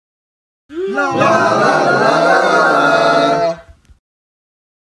La, la, la.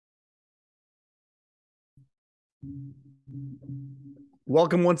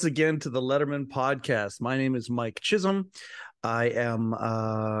 Welcome once again to the Letterman podcast. My name is Mike Chisholm. I am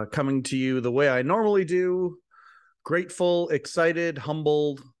coming to you the way I normally do, grateful, excited,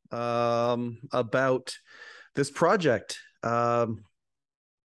 humbled about this project. I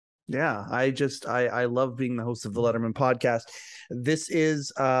love being the host of the Letterman podcast. This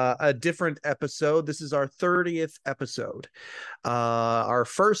is a different episode. This is our 30th episode. Our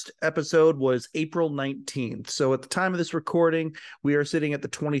first episode was April 19th. So at the time of this recording, we are sitting at the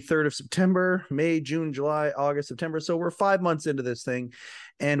 23rd of September, May, June, July, August, September. So we're 5 months into this thing,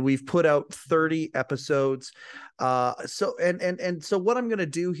 and we've put out 30 episodes. So what I'm going to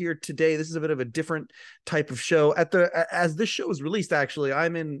do here today, this is a bit of a different type of show. As this show is released, actually,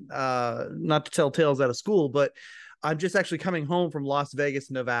 I'm in, not to tell tales out of school, but I'm just actually coming home from Las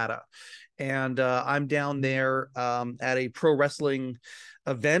Vegas, Nevada. And I'm down there at a pro wrestling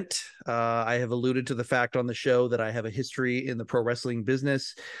event. I have alluded to the fact on the show that I have a history in the pro wrestling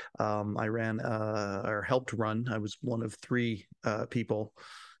business. I ran or helped run. I was one of three people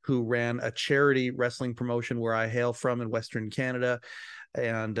who ran a charity wrestling promotion where I hail from in Western Canada.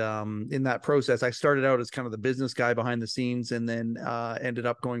 And in that process, I started out as kind of the business guy behind the scenes, and then ended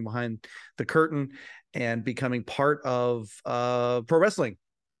up going behind the curtain and becoming part of pro wrestling.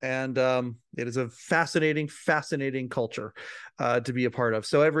 And it is a fascinating culture to be a part of.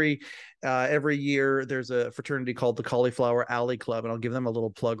 So every year there's a fraternity called the Cauliflower Alley Club, and I'll give them a little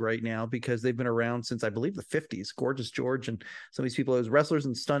plug right now because they've been around since I believe the 50s. Gorgeous George and some of these people as wrestlers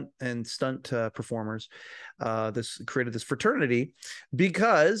and stunt performers, this created this fraternity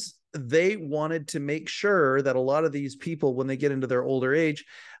because they wanted to make sure that a lot of these people, when they get into their older age,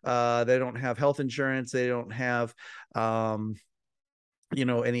 they don't have health insurance, they don't have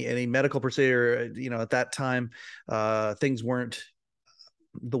any medical procedure. At that time, things weren't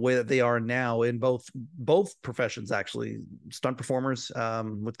the way that they are now in both professions, actually, stunt performers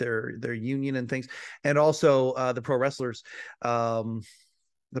with their union and things, and also the pro wrestlers. The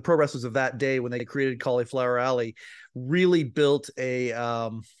pro wrestlers of that day, when they created Cauliflower Alley, really built a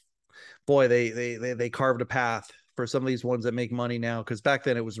they carved a path for some of these ones that make money now, because back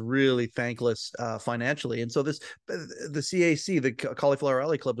then it was really thankless financially. And so the CAC, the Cauliflower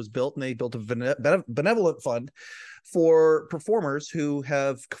Alley Club, was built, and they built a benevolent fund for performers who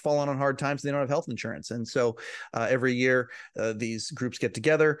have fallen on hard times. They don't have health insurance. And so every year these groups get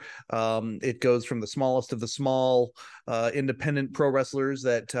together. It goes from the smallest of the small independent pro wrestlers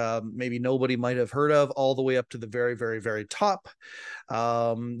that maybe nobody might have heard of, all the way up to the very, very, very top.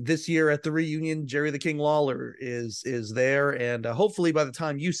 This year at the reunion, Jerry the King Lawler is there, and hopefully by the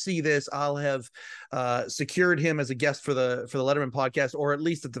time you see this, I'll have secured him as a guest for the Letterman podcast, or at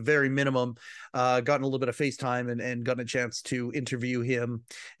least at the very minimum gotten a little bit of FaceTime and gotten a chance to interview him.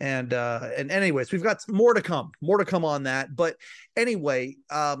 And anyways, we've got more to come on that. But anyway,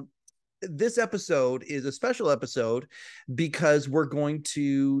 this episode is a special episode because we're going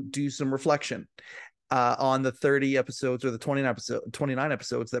to do some reflection on the 30 episodes, or the 29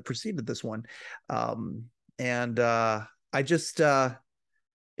 episodes that preceded this one. I just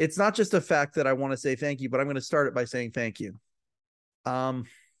it's not just a fact that I want to say thank you, but I'm going to start it by saying thank you.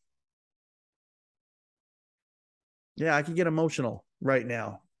 Yeah, I can get emotional right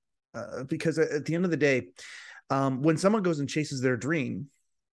now because at the end of the day, when someone goes and chases their dream,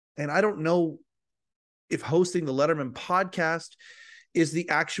 and I don't know if hosting the Letterman podcast is the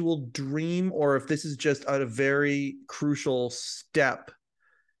actual dream, or if this is just a very crucial step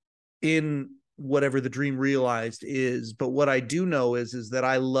in whatever the dream realized is. But what I do know is that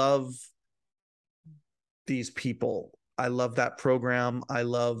I love these people. I love that program. I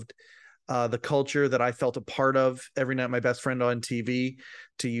loved the culture that I felt a part of every night. My best friend on TV,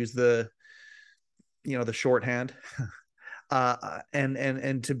 to use the shorthand,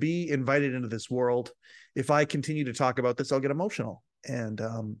 and to be invited into this world. If I continue to talk about this, I'll get emotional. And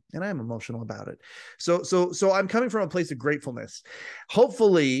I am emotional about it. So I'm coming from a place of gratefulness.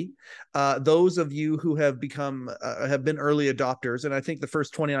 Hopefully, those of you who have been early adopters, and I think the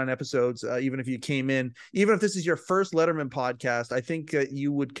first 29 episodes, even if you came in, even if this is your first Letterman podcast, I think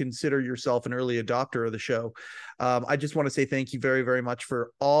you would consider yourself an early adopter of the show. I just want to say thank you very, very much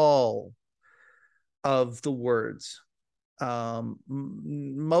for all of the words.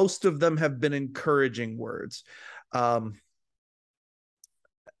 Most of them have been encouraging words.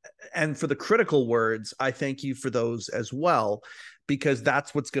 And for the critical words, I thank you for those as well, because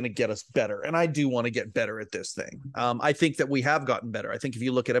that's what's going to get us better. And I do want to get better at this thing. I think that we have gotten better. I think if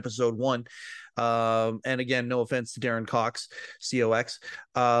you look at episode 1, and again, no offense to Darren Cox, COX,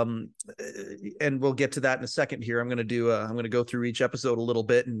 and we'll get to that in a second here. I'm going to go through each episode a little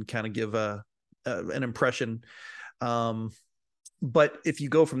bit and kind of give an impression. But if you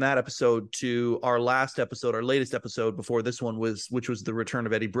go from that episode to our last episode, our latest episode before this one which was the return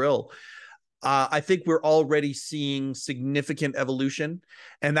of Eddie Brill, I think we're already seeing significant evolution,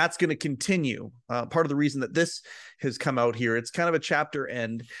 and that's going to continue. Part of the reason that this has come out here, it's kind of a chapter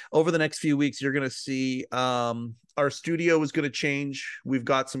end. Over the next few weeks, you're going to see our studio is going to change. We've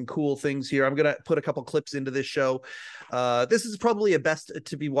got some cool things here. I'm going to put a couple clips into this show. This is probably a best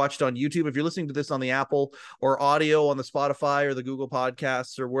to be watched on YouTube. If you're listening to this on the Apple or audio on the Spotify or the Google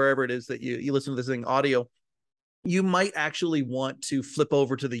Podcasts or wherever it is that you listen to this thing audio, you might actually want to flip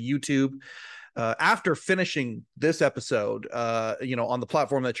over to the YouTube after finishing this episode, on the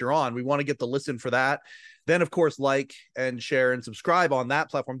platform that you're on. We want to get the listen for that. Then, of course, like and share and subscribe on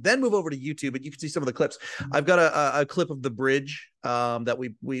that platform. Then move over to YouTube, and you can see some of the clips. I've got a clip of the bridge that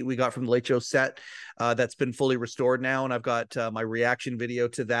we got from the Late Show set that's been fully restored now, and I've got my reaction video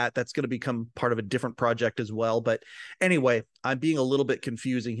to that. That's going to become part of a different project as well. But anyway, I'm being a little bit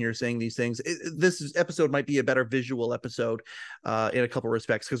confusing here saying these things. This episode might be a better visual episode in a couple of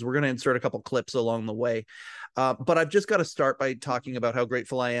respects, because we're going to insert a couple clips along the way. But I've just got to start by talking about how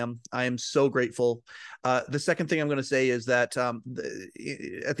grateful I am. I am so grateful. The second thing I'm going to say is that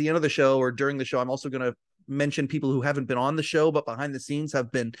at the end of the show or during the show, I'm also going to mention people who haven't been on the show, but behind the scenes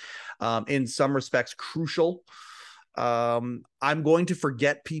have been, in some respects, crucial. I'm going to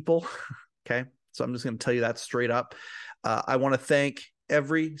forget people. Okay. So I'm just going to tell you that straight up. I want to thank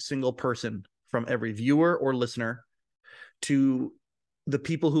every single person, from every viewer or listener to the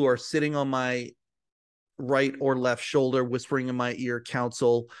people who are sitting on my right or left shoulder, whispering in my ear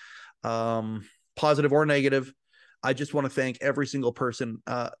counsel, positive or negative. I just want to thank every single person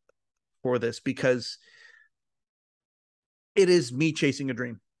for this, because it is me chasing a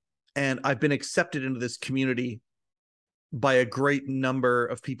dream, and I've been accepted into this community by a great number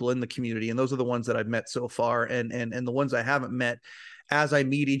of people in the community, and those are the ones that I've met so far, and the ones I haven't met, as I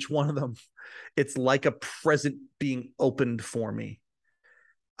meet each one of them, it's like a present being opened for me.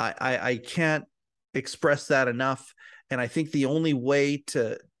 I can't express that enough. And I think the only way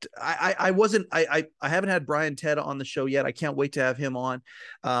I haven't had Brian Ted on the show yet. I can't wait to have him on.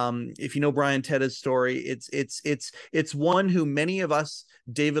 If you know Brian Ted's story, it's one who many of us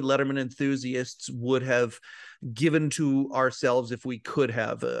David Letterman enthusiasts would have given to ourselves if we could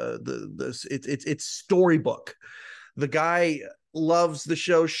have. It's storybook. The guy loves the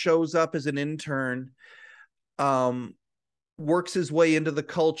show, shows up as an intern, works his way into the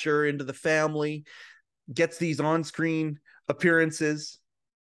culture, into the family, gets these on-screen appearances,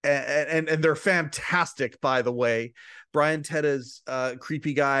 and they're fantastic, by the way. Brian Tedda's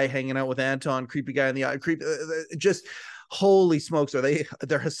creepy guy hanging out with Anton, creepy guy in the eye, just holy smokes,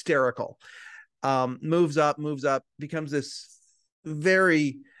 they're hysterical. Moves up, becomes this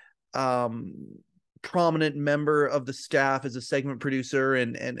very prominent member of the staff as a segment producer,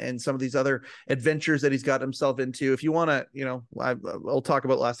 and some of these other adventures that he's got himself into. If you want to, I'll talk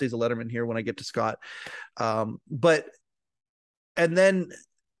about Last Days of Letterman here when I get to Scott. But then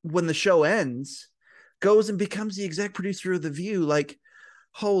when the show ends, goes and becomes the exec producer of The View. Like,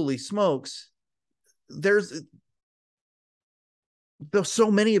 holy smokes, there's so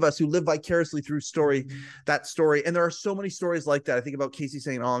many of us who live vicariously through that story. And there are so many stories like that. I think about Casey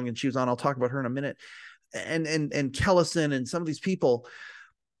St. Ong, and she was on, I'll talk about her in a minute. And Kellison and some of these people.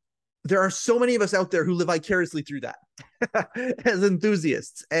 There are so many of us out there who live vicariously through that as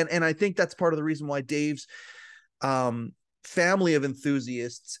enthusiasts. And I think that's part of the reason why Dave's family of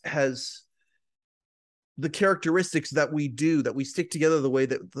enthusiasts has the characteristics that we do, that we stick together the way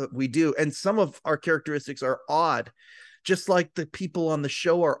that we do. And some of our characteristics are odd, just like the people on the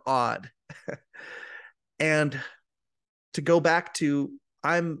show are odd. And to go back to,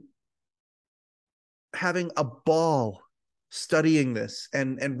 I'm having a ball studying this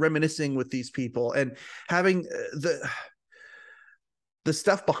and reminiscing with these people, and having the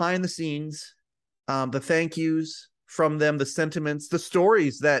stuff behind the scenes, the thank yous from them, the sentiments, the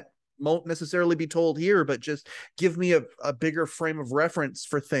stories that won't necessarily be told here, but just give me a bigger frame of reference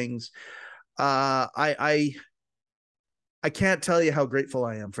for things. I can't tell you how grateful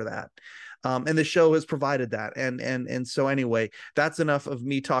I am for that. And the show has provided that. And so anyway, that's enough of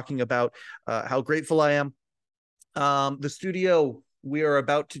me talking about how grateful I am. The studio, we are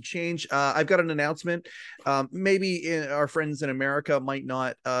about to change. I've got an announcement. Maybe our friends in America might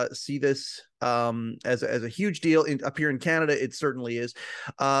not see this as a huge deal up here in Canada. It certainly is.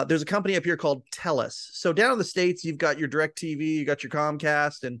 There's a company up here called TELUS. So down in the States, you've got your DirecTV, you got your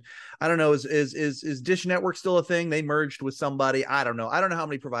Comcast, and I don't know, is Dish Network still a thing? They merged with somebody. I don't know how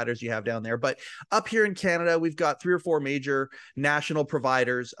many providers you have down there, but up here in Canada, we've got 3 or 4 major national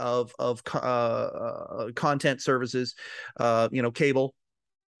providers of content services, cable,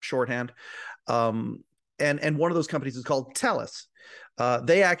 shorthand. And one of those companies is called TELUS.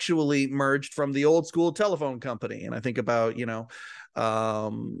 They actually merged from the old school telephone company. And I think about, the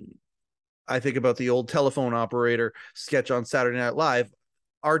old telephone operator sketch on Saturday Night Live.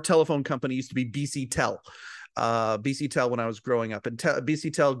 Our telephone company used to be BC Tel. BC Tel when I was growing up, and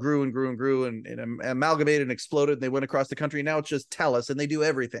BC Tel grew and grew and grew and amalgamated and exploded. And they went across the country. Now it's just TELUS, and they do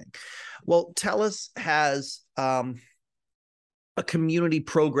everything. Well, TELUS has a community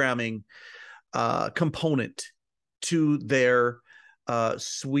programming component to their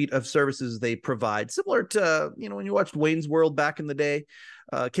suite of services they provide, similar to when you watched Wayne's World back in the day,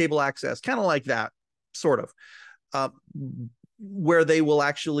 cable access, kind of like that, sort of, where they will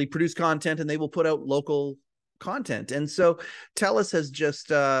actually produce content and they will put out local content. And so TELUS has just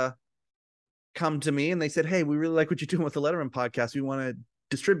come to me and they said, "Hey, we really like what you're doing with the Letterman podcast. We want to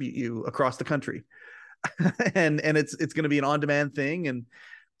distribute you across the country." and it's going to be an on-demand thing, and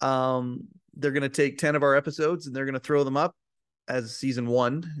they're going to take 10 of our episodes and they're going to throw them up as season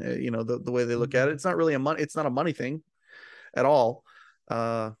 1. The way they look at it, it's not really it's not a money thing at all.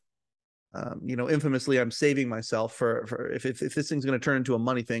 Infamously, I'm saving myself for if this thing's going to turn into a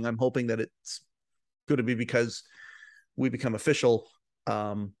money thing, I'm hoping that it's going to be because we become official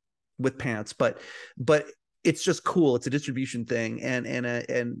with pants, but it's just cool. It's a distribution thing, and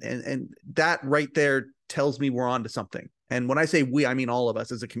that right there tells me we're on to something. And when I say we, I mean all of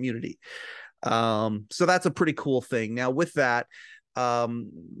us as a community. So that's a pretty cool thing. Now, with that,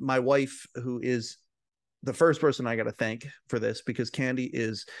 my wife, who is the first person I got to thank for this, because Candy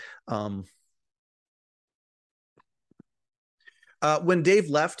is, when Dave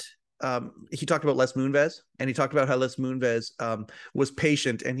left, he talked about Les Moonves, and he talked about how Les Moonves was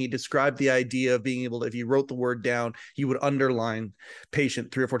patient, and he described the idea of being able to, if you wrote the word down, he would underline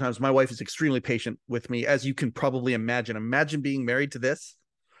patient 3 or 4 times. My wife is extremely patient with me, as you can probably imagine. Imagine being married to this.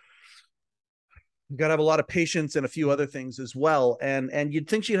 You got to have a lot of patience and a few other things as well. And you'd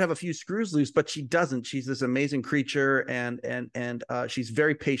think she'd have a few screws loose, but she doesn't. She's this amazing creature, and she's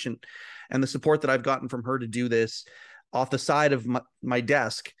very patient. And the support that I've gotten from her to do this off the side of my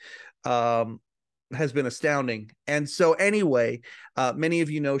desk has been astounding. And so anyway, many of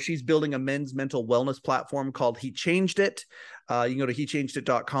you know she's building a men's mental wellness platform called He Changed It. You can go to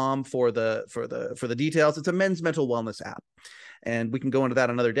hechangedit.com for the details. It's a men's mental wellness app, and we can go into that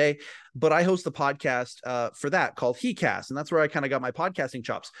another day. But I host the podcast for that called HeCast, and that's where I kind of got my podcasting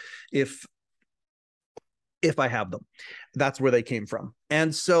chops, if I have them. That's where they came from.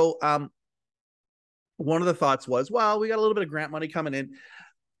 And so one of the thoughts was, well, we got a little bit of grant money coming in,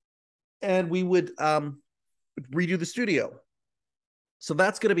 and we would redo the studio. So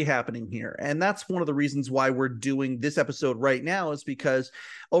that's going to be happening here. And that's one of the reasons why we're doing this episode right now, is because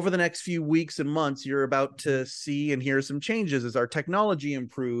over the next few weeks and months, you're about to see and hear some changes as our technology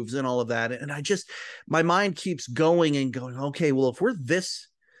improves and all of that. And my mind keeps going and going, okay, well, if we're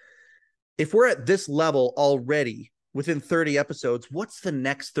at this level already within 30 episodes, what's the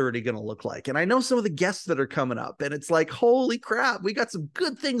next 30 going to look like? And I know some of the guests that are coming up, and it's like, holy crap, we got some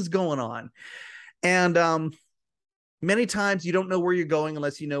good things going on. And many times you don't know where you're going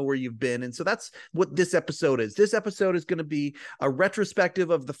unless you know where you've been. And so that's what this episode is. This episode is going to be a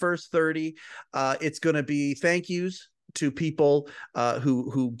retrospective of the first 30. It's going to be thank yous to people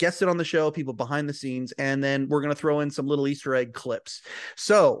who guested on the show, people behind the scenes, and then we're going to throw in some little Easter egg clips.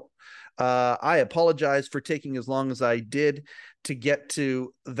 So I apologize for taking as long as I did to get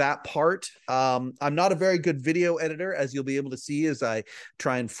to that part. I'm not a very good video editor, as you'll be able to see as I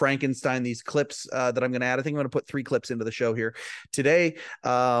try and Frankenstein these clips that I'm going to add. I think I'm going to put 3 clips into the show here today.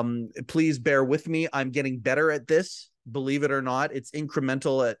 Please bear with me. I'm getting better at this. Believe it or not, it's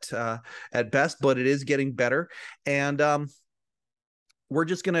incremental at best, but it is getting better. And we're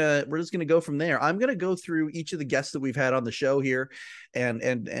just gonna go from there. I'm gonna go through each of the guests that we've had on the show here,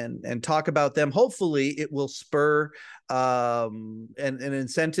 and talk about them. Hopefully, it will spur an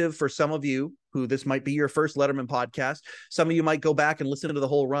incentive for some of you who this might be your first Letterman podcast. Some of you might go back and listen to the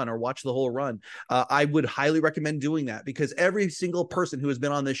whole run or watch the whole run. I would highly recommend doing that, because every single person who has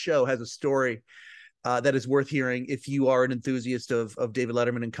been on this show has a story that is worth hearing if you are an enthusiast of David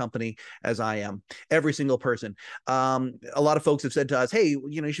Letterman and company, as I am. Every single person. A lot of folks have said to us, hey,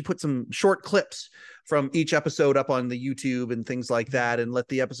 you should put some short clips from each episode up on the YouTube and things like that, and let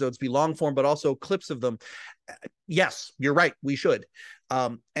the episodes be long form, but also clips of them. Yes, you're right. We should.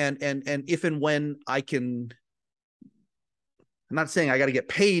 And if and when I can, I'm not saying I got to get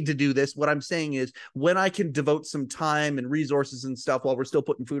paid to do this. What I'm saying is when I can devote some time and resources and stuff while we're still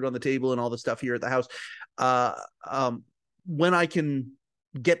putting food on the table and all the stuff here at the house, when I can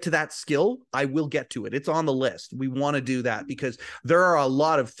get to that skill, I will get to it. It's on the list. We want to do that because there are a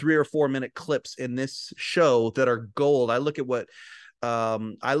lot of 3 or 4 minute clips in this show that are gold. I look at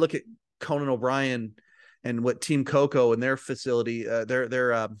Conan O'Brien and what Team Coco and their facility,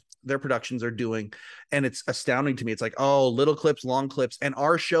 their productions are doing, and it's astounding to me. It's like, oh, little clips, long clips, and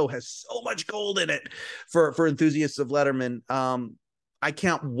our show has so much gold in it for enthusiasts of Letterman. I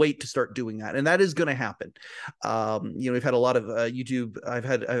can't wait to start doing that, and that is going to happen. We've had a lot of YouTube. I've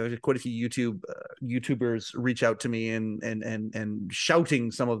had quite a few YouTubers reach out to me and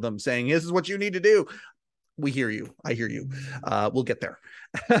shouting, some of them saying, "This is what you need to do." We hear you. I hear you. We'll get there.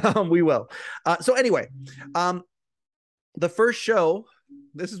 We will. So anyway, the first show.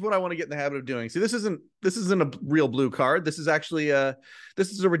 This is what I want to get in the habit of doing. See, this isn't a real blue card. This is actually this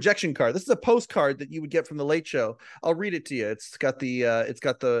is a rejection card. This is a postcard that you would get from the Late Show. I'll read it to you. It's got the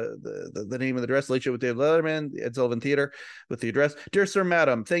name of the address, Late Show with David Letterman, Ed Sullivan Theater, with the address. Dear Sir,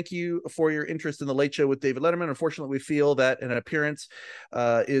 Madam, thank you for your interest in the Late Show with David Letterman. Unfortunately, we feel that an appearance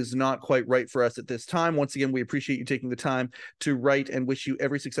is not quite right for us at this time. Once again, we appreciate you taking the time to write and wish you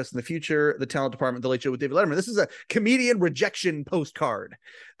every success in the future. The talent department, the Late Show with David Letterman. This is a comedian rejection postcard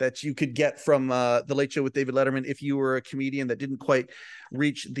that you could get from the Late Show with David Letterman if you were a comedian that didn't quite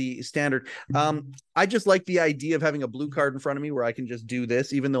reach the standard. I just like the idea of having a blue card in front of me where I can just do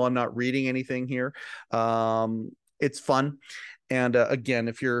this, even though I'm not reading anything here. It's fun. And again,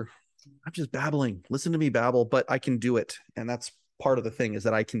 I'm just babbling, listen to me babble, but I can do it. And that's part of the thing, is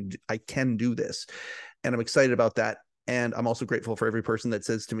that I can do this. And I'm excited about that. And I'm also grateful for every person that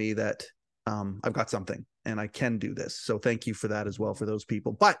says to me that I've got something and I can do this. So thank you for that as well, for those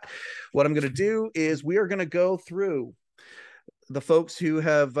people. But what I'm going to do is we are going to go through the folks who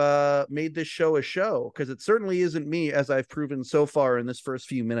have made this show a show, because it certainly isn't me, as I've proven so far in this first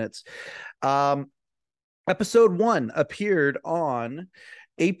few minutes. Episode 1 appeared on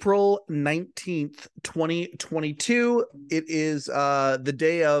April 19th, 2022. It is the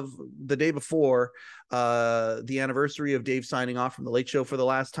day before the anniversary of Dave signing off from the Late Show for the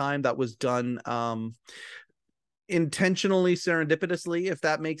last time. That was done intentionally, serendipitously, if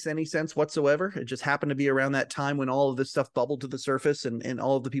that makes any sense whatsoever. It just happened to be around that time when all of this stuff bubbled to the surface, and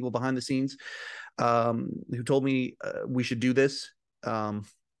all of the people behind the scenes who told me we should do this.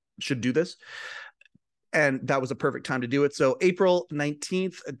 And that was a perfect time to do it. So April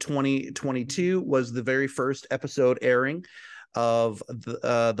 19th, 2022 was the very first episode airing of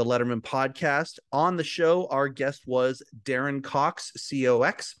the Letterman podcast. On the show, our guest was Darren Cox,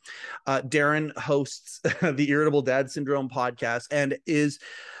 COX. Darren hosts the Irritable Dad Syndrome podcast and is...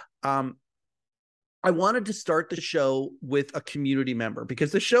 I wanted to start the show with a community member,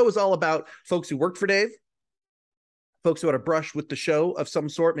 because the show is all about folks who worked for Dave, folks who had a brush with the show of some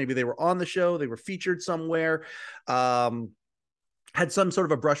sort. Maybe they were on the show, they were featured somewhere, had some sort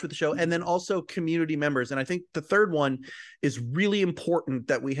of a brush with the show, and then also community members. And I think the third one is really important,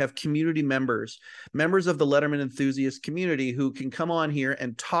 that we have community members of the Letterman enthusiast community, who can come on here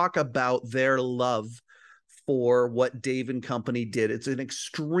and talk about their love for what Dave and company did. It's an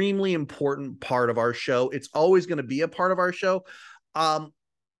extremely important part of our show. It's always going to be a part of our show.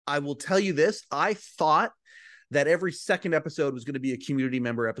 I will tell you this, I thought that every second episode was going to be a community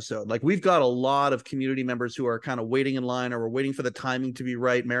member episode. Like, we've got a lot of community members who are kind of waiting in line, or we're waiting for the timing to be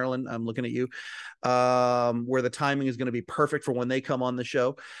right. Marilyn, I'm looking at you, where the timing is going to be perfect for when they come on the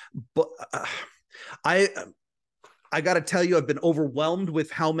show. But I got to tell you, I've been overwhelmed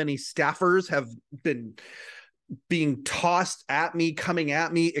with how many staffers have been being tossed at me, coming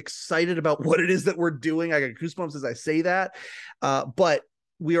at me, excited about what it is that we're doing. I got goosebumps as I say that. But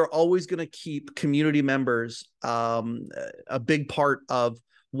we are always going to keep community members a big part of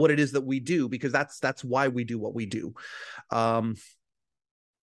what it is that we do, because that's why we do what we do.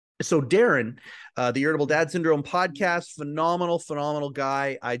 So Darren, the Irritable Dad Syndrome podcast, phenomenal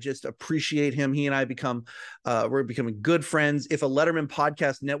guy. I just appreciate him. He and I we're becoming good friends. If a Letterman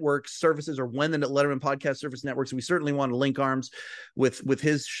podcast network surfaces, or when the Letterman podcast service networks, we certainly want to link arms with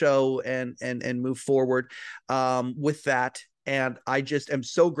his show and move forward with that. and I just am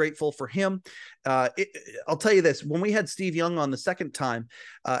so grateful for him. I'll tell you this, when we had Steve Young on the second time,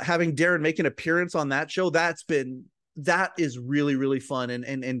 having Darren make an appearance on that show, that is really, really fun.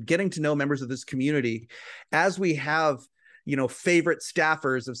 And getting to know members of this community as we have, favorite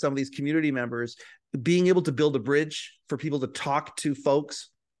staffers of some of these community members, being able to build a bridge for people to talk to folks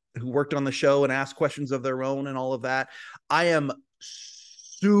who worked on the show and ask questions of their own and all of that. I am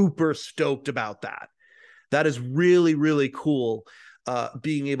super stoked about that. That is really, really cool.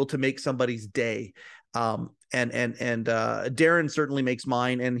 Being able to make somebody's day. And Darren certainly makes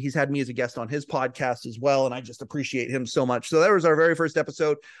mine, and he's had me as a guest on his podcast as well. And I just appreciate him so much. So that was our very first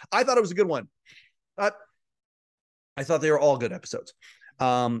episode. I thought it was a good one. I thought they were all good episodes.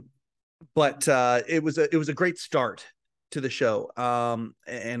 But it was a great start to the show.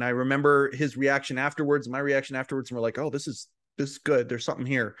 And I remember his reaction afterwards, my reaction afterwards, and we're like, oh, this is good. There's something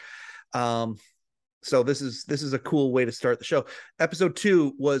here. So this is a cool way to start the show. Episode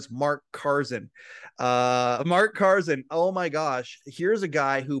 2 was Mark Karzan. Mark Karzan. Oh my gosh. Here's a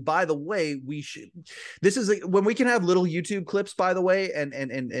guy who, by the way, when we can have little YouTube clips, by the way,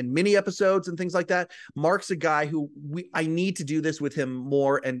 and mini episodes and things like that. Mark's a guy who I need to do this with him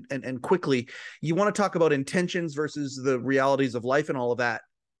more and quickly. You want to talk about intentions versus the realities of life and all of that.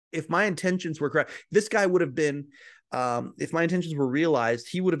 If my intentions were correct, this guy would have been, if my intentions were realized,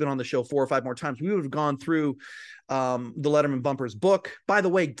 he would have been on the show 4 or 5 more times. We would have gone through the Letterman Bumpers book. By the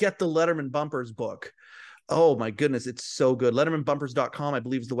way, get the Letterman Bumpers book. Oh my goodness, it's so good. LettermanBumpers.com, I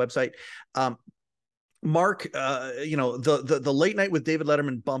believe, is the website. Mark, the Late Night with David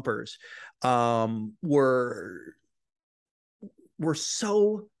Letterman bumpers were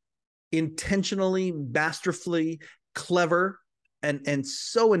so intentionally, masterfully clever and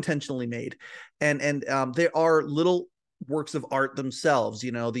so intentionally made. And they are little works of art themselves,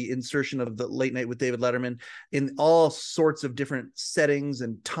 the insertion of the Late Night with David Letterman in all sorts of different settings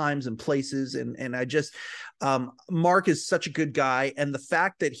and times and places. And I just, Mark is such a good guy. And the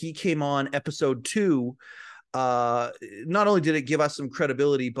fact that he came on episode 2, not only did it give us some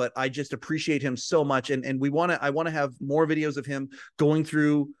credibility, but I just appreciate him so much. And I want to have more videos of him going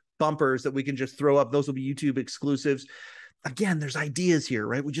through bumpers that we can just throw up. Those will be YouTube exclusives. Again, there's ideas here,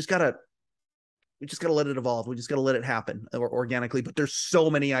 right? We just gotta let it evolve. We just got to let it happen organically, but there's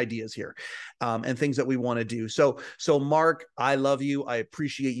so many ideas here, and things that we want to do. So Mark, I love you. I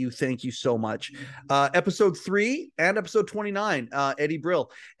appreciate you. Thank you so much. Episode 3 and episode 29, Eddie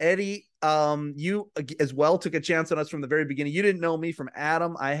Brill. Eddie, you as well took a chance on us from the very beginning. You didn't know me from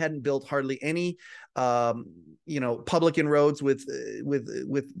Adam. I hadn't built hardly any, public inroads with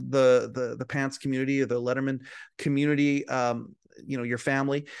the Pants community or the Letterman community, your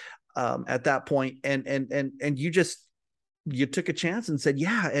family. At that point, and you took a chance and said,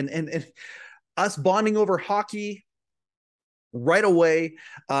 yeah, and us bonding over hockey right away,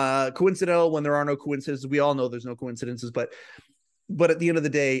 coincidental when there are no coincidences. We all know there's no coincidences, but at the end of the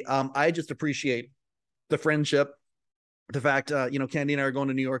day, I just appreciate the friendship. The fact, Candy and I are going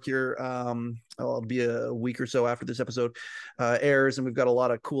to New York here. It'll be a week or so after this episode airs, and we've got a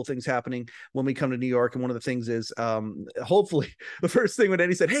lot of cool things happening when we come to New York. And one of the things is, hopefully, the first thing when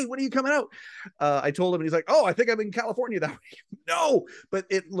Eddie said, "Hey, when are you coming out?" I told him, and he's like, "Oh, I think I'm in California that week." No, but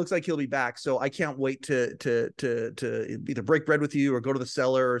it looks like he'll be back, so I can't wait to either break bread with you or go to the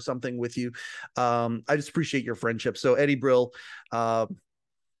cellar or something with you. I just appreciate your friendship. So Eddie Brill,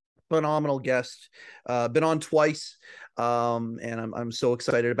 phenomenal guest, been on twice, and I'm so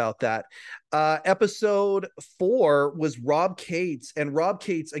excited about that. Episode 4 was Rob Cates, and Rob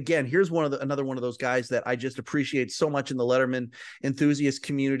Cates, again, here's another one of those guys that I just appreciate so much in the Letterman enthusiast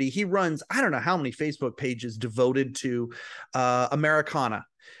community. He runs, I don't know how many Facebook pages devoted to Americana,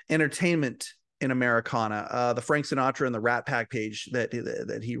 entertainment in Americana, the Frank Sinatra and the Rat Pack page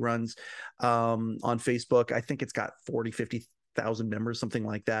that he runs on Facebook. I think it's got 50,000 members, something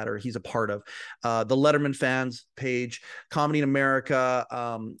like that, or he's a part of the Letterman fans page, Comedy in America.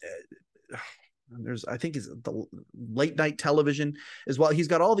 I think is the late night television as well. He's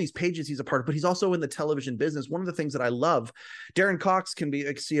got all these pages he's a part of, but he's also in the television business. One of the things that I love, Darren Cox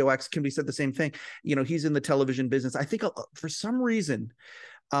COX can be said the same thing. He's in the television business. I think for some reason,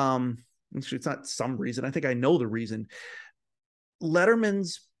 it's not some reason, I think I know the reason.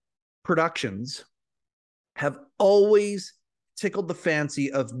 Letterman's productions have always tickled the fancy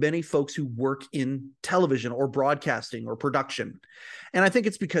of many folks who work in television or broadcasting or production. And I think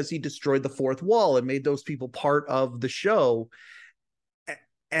it's because he destroyed the fourth wall and made those people part of the show.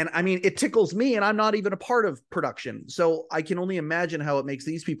 And I mean, it tickles me, and I'm not even a part of production. So I can only imagine how it makes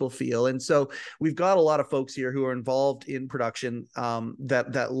these people feel. And so we've got a lot of folks here who are involved in production,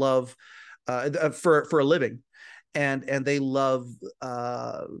 that love for a living. and they love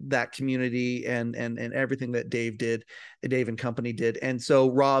that community and everything that Dave and company did. And so,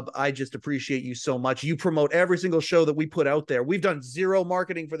 Rob, I just appreciate you so much. You promote every single show that we put out there. We've done zero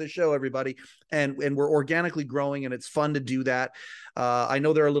marketing for the show, everybody, and we're organically growing, and it's fun to do that. I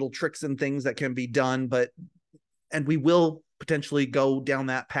know there are little tricks and things that can be done, and we will potentially go down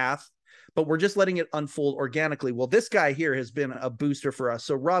that path, but we're just letting it unfold organically. Well, this guy here has been a booster for us.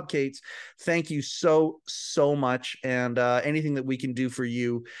 So Rob Cates, thank you so much. And anything that we can do for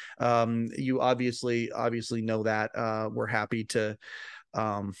you, you obviously know that we're happy to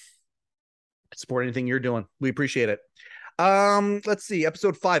support anything you're doing. We appreciate it. Let's see,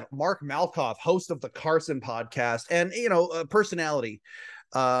 episode 5, Mark Malkoff, host of the Carson podcast, and personality.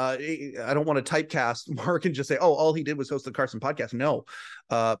 I don't want to typecast Mark and just say, oh, all he did was host the Carson podcast. No,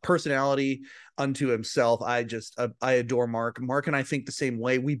 personality unto himself. I adore Mark. Mark and I think the same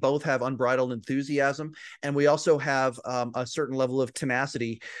way. We both have unbridled enthusiasm, and we also have a certain level of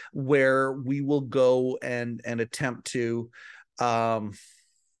tenacity where we will go and attempt to, when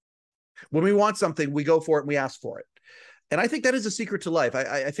we want something, we go for it and we ask for it. And I think that is a secret to life.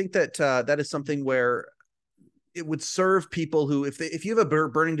 I think that that is something where it would serve people who, if you have a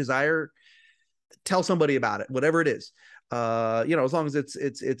burning desire, tell somebody about it, whatever it is. As long as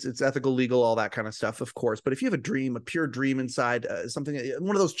it's ethical, legal, all that kind of stuff, of course. But if you have a dream, a pure dream inside, something,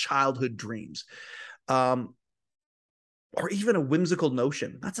 one of those childhood dreams, or even a whimsical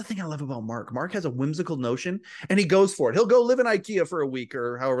notion. That's the thing I love about Mark. Mark has a whimsical notion and he goes for it. He'll go live in IKEA for a week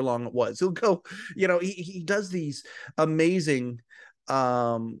or however long it was. He'll go, he does these amazing,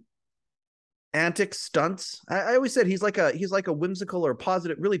 antic stunts. I always said he's like a whimsical or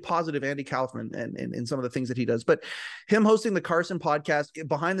positive, really positive Andy Kaufman and in some of the things that he does. But him hosting the Carson podcast,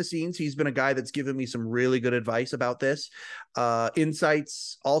 behind the scenes, he's been a guy that's given me some really good advice about this,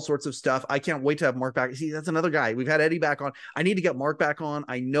 insights, all sorts of stuff. I can't wait to have Mark back. See, that's another guy. We've had Eddie back on. I need to get Mark back on.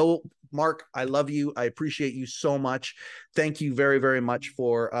 I know, Mark, I love you. I appreciate you so much. Thank you very, very much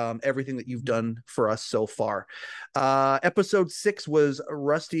for everything that you've done for us so far. Episode 6 was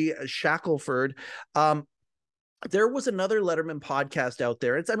Rusty Shackelford. There was another Letterman podcast out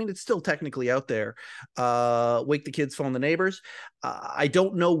there. It's still technically out there. Wake the Kids, Phone the Neighbors. I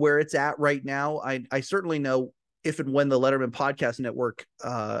don't know where it's at right now. I certainly know if and when the Letterman Podcast Network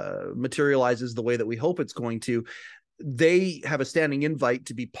materializes the way that we hope it's going to, they have a standing invite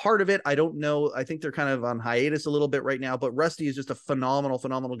to be part of it. I don't know. I think they're kind of on hiatus a little bit right now, but Rusty is just a phenomenal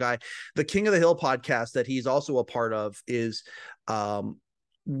guy. The King of the Hill podcast that he's also a part of is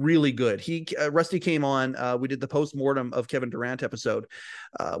really good. Rusty came on, we did the post-mortem of Kevin Durant episode,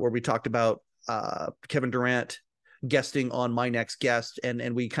 where we talked about Kevin Durant guesting on My Next Guest,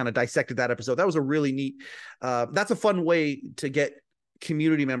 and we kind of dissected that episode. That was a really neat, that's a fun way to get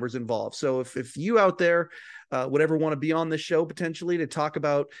community members involved. So if you out there would ever want to be on this show potentially to talk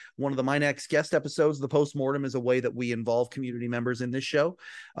about one of the My Next Guest episodes, the postmortem is a way that we involve community members in this show,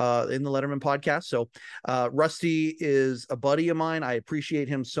 in the Letterman podcast. So Rusty is a buddy of mine. I appreciate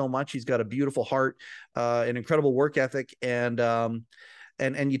him so much. He's got a beautiful heart, an incredible work ethic, and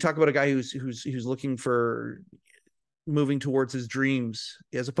you talk about a guy who's looking for moving towards his dreams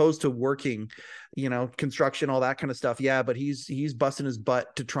as opposed to working, construction, all that kind of stuff. Yeah, but he's busting his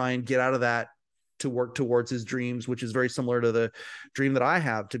butt to try and get out of that to work towards his dreams, which is very similar to the dream that I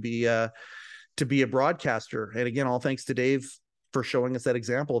have to be a broadcaster. And again, all thanks to Dave for showing us that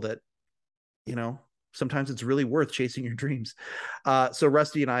example that, sometimes it's really worth chasing your dreams. So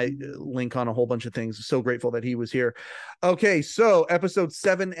Rusty and I link on a whole bunch of things. So grateful that he was here. Okay. So episode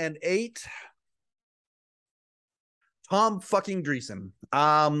 7 and 8, Tom fucking Dreesen.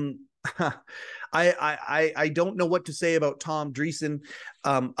 I don't know what to say about Tom Dreesen,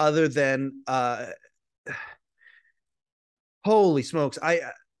 other than holy smokes.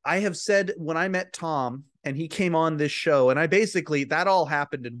 I have said when I met Tom and he came on this show, and that all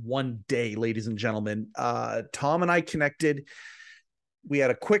happened in one day, ladies and gentlemen. Tom and I connected. We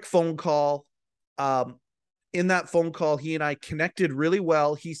had a quick phone call. In that phone call, he and I connected really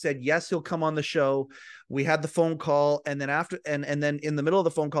well. He said, yes, he'll come on the show. We had the phone call. And then then in the middle of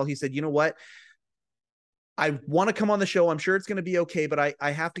the phone call, he said, you know what? I want to come on the show. I'm sure it's going to be okay, but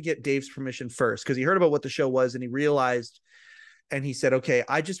I have to get Dave's permission first, because he heard about what the show was and he realized, and he said, okay,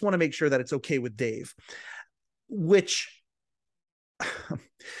 I just want to make sure that it's okay with Dave, which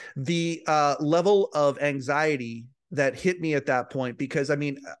the level of anxiety that hit me at that point, because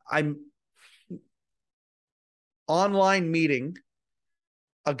I'm online meeting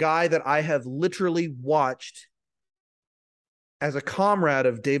a guy that I have literally watched as a comrade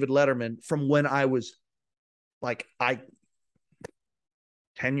of David Letterman from when I was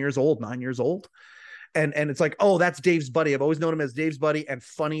 10 years old, 9 years old. and it's like, oh, that's Dave's buddy. I've always known him as Dave's buddy, and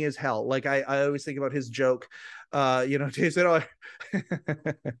funny as hell. Like I always think about his joke. Dave said, oh,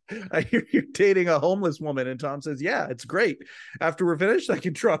 I hear you're dating a homeless woman. And Tom says, yeah, it's great. After we're finished, I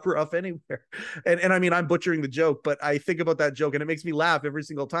can drop her off anywhere. And I mean, I'm butchering the joke, but I think about that joke and it makes me laugh every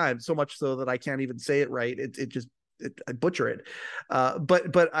single time, so much so that I can't even say it right. I butcher it.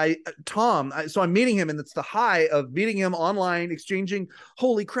 So I'm meeting him, and it's the high of meeting him online, exchanging,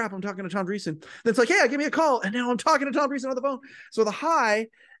 holy crap, I'm talking to Tom Dreesen. Then it's like, hey, give me a call. And now I'm talking to Tom Dreesen on the phone. So the high,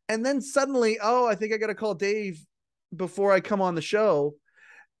 and then suddenly, oh, I think I got to call Dave before I come on the show.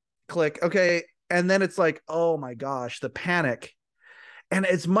 Click. Okay. And then it's like, oh my gosh, the panic. And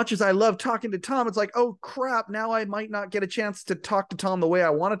as much as I love talking to Tom, it's like, oh crap, now I might not get a chance to talk to Tom the way I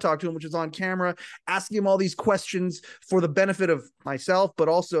want to talk to him, which is on camera, asking him all these questions for the benefit of myself, but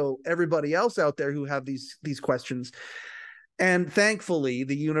also everybody else out there who have these questions. And thankfully,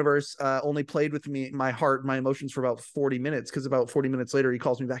 the universe only played with me, my heart, my emotions for about 40 minutes, because about 40 minutes later, he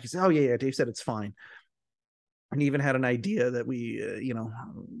calls me back. He said, oh, yeah, Dave said it's fine. And he even had an idea that we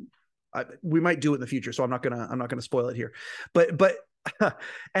might do it in the future. So I'm not gonna spoil it here. But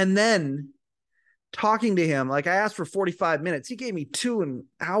and then talking to him, like I asked for 45 minutes. He gave me 2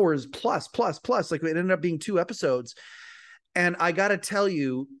 hours plus. Like it ended up being 2 episodes. And I got to tell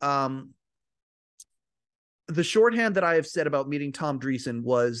you, the shorthand that I have said about meeting Tom Dreesen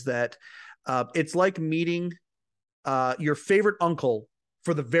was that it's like meeting your favorite uncle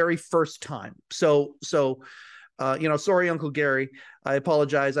for the very first time. So sorry, Uncle Gary, I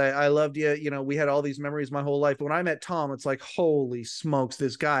apologize. I loved you. We had all these memories my whole life. But when I met Tom, it's like, holy smokes,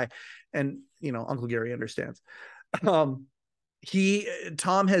 this guy. And, Uncle Gary understands. Tom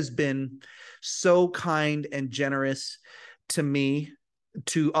has been so kind and generous to me,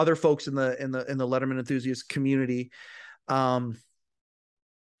 to other folks in the Letterman enthusiast community.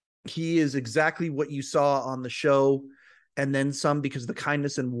 He is exactly what you saw on the show, and then some, because of the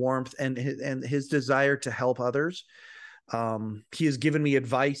kindness and warmth and his desire to help others. He has given me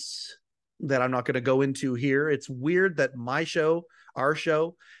advice that I'm not going to go into here. It's weird that our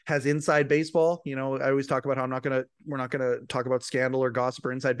show has inside baseball. I always talk about how we're not going to talk about scandal or gossip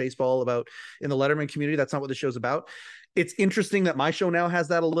or inside baseball about in the Letterman community. That's not what the show's about. It's interesting that my show now has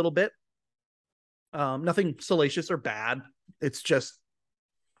that a little bit. Nothing salacious or bad. It's just,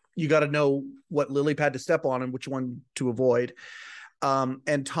 you got to know what lily pad to step on and which one to avoid.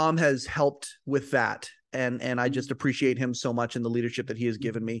 And Tom has helped with that. And I just appreciate him so much and the leadership that he has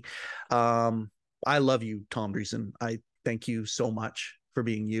given me. I love you, Tom Dreesen. I thank you so much for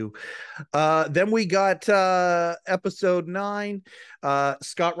being you. Then we got episode 9,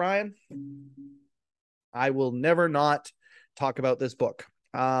 Scott Ryan. I will never not talk about this book.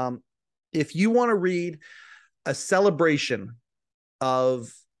 If you want to read a celebration of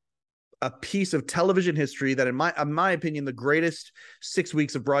a piece of television history that in my opinion, the greatest 6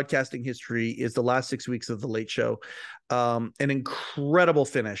 weeks of broadcasting history is the last 6 weeks of The Late Show. An incredible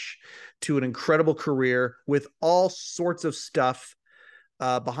finish to an incredible career with all sorts of stuff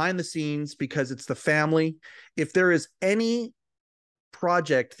behind the scenes, because it's the family. If there is any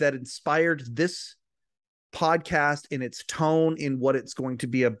project that inspired this podcast in its tone, in what it's going to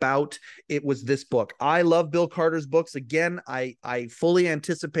be about, it was this book. I love Bill Carter's books. Again, I fully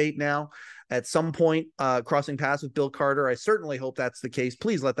anticipate now at some point crossing paths with Bill Carter. I certainly hope that's the case.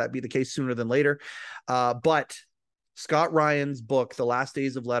 Please let that be the case sooner than later. But Scott Ryan's book, The Last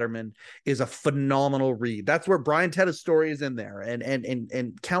Days of Letterman, is a phenomenal read. That's where Brian Tetta's story is in there,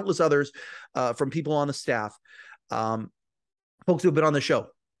 and countless others from people on the staff, folks who have been on the show.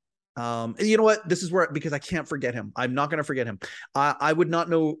 And you know what? This is where, because I can't forget him. I'm not going to forget him. I would not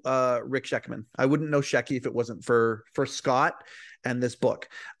know Rick Sheckman. I wouldn't know Shecky if it wasn't for Scott and this book.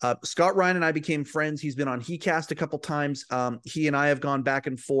 Scott Ryan and I became friends. He's been on HeCast a couple times. He and I have gone back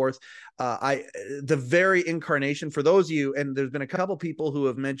and forth. The very incarnation, for those of you, and there's been a couple people who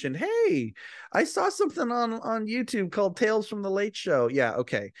have mentioned, hey, I saw something on YouTube called Tales from the Late Show. Yeah,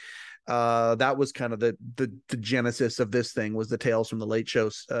 okay. That was kind of the genesis of this thing, was the Tales from the Late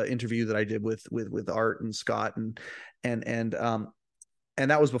Show interview that I did with Art and Scott, and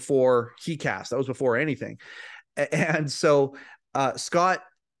that was before HeCast. That was before anything. And so Scott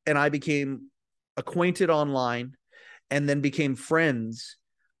and I became acquainted online, and then became friends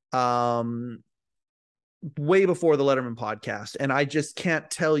way before the Letterman podcast. And I just can't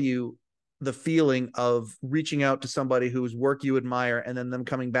tell you the feeling of reaching out to somebody whose work you admire and then them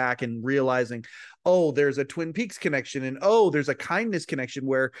coming back and realizing, oh, there's a Twin Peaks connection, and oh, there's a kindness connection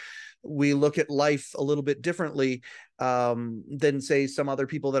where we look at life a little bit differently than say some other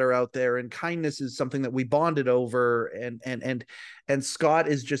people that are out there, and kindness is something that we bonded over. And Scott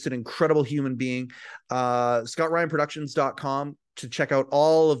is just an incredible human being. ScottRyanProductions.com to check out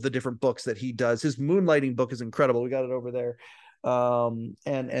all of the different books that he does. His Moonlighting book is incredible. We got it over there.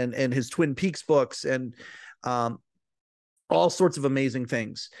 And his Twin Peaks books, and all sorts of amazing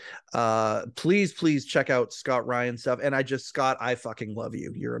things. Please check out Scott Ryan stuff. And Scott, I fucking love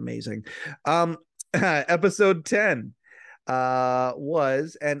you. You're amazing. Episode 10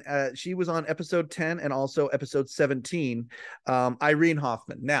 she was on episode 10 and also episode 17, Irene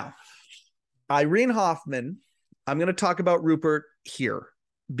Hoffman. Now, Irene Hoffman, I'm going to talk about Rupert here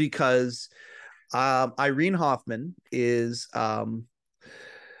because Irene Hoffman is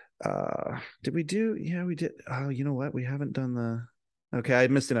did we do? Yeah, we did. Oh, you know what? We haven't done okay, I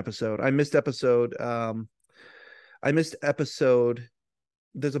missed an episode. I missed episode.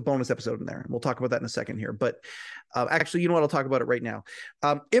 There's a bonus episode in there. We'll talk about that in a second here. But actually, you know what? I'll talk about it right now.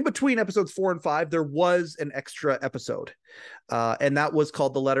 In between episodes 4 and 5, there was an extra episode. And that was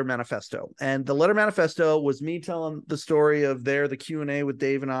called The Letter Manifesto. And The Letter Manifesto was me telling the story of the Q&A with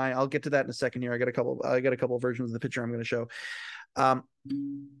Dave and I. I'll get to that in a second here. I got a couple of versions of the picture I'm going to show.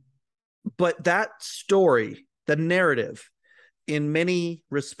 But that story, the narrative, in many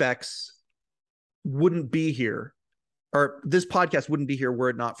respects, wouldn't be here, or this podcast wouldn't be here were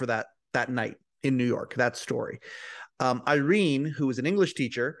it not for that night in New York, that story. Irene, who was an English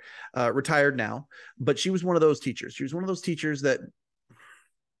teacher, retired now, but she was one of those teachers. She was one of those teachers that,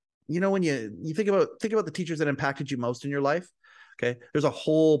 when you think about the teachers that impacted you most in your life. Okay, there's a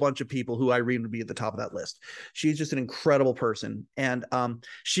whole bunch of people who Irene would be at the top of that list. She's just an incredible person. And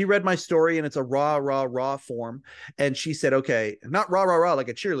she read my story, and it's a raw form. And she said, okay, not raw like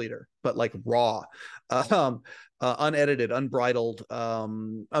a cheerleader, but like raw, unedited, unbridled,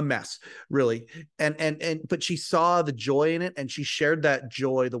 a mess, really. But she saw the joy in it, and she shared that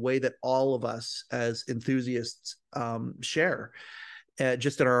joy the way that all of us as enthusiasts share,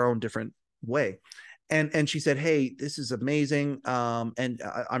 just in our own different way. And she said, hey, this is amazing. And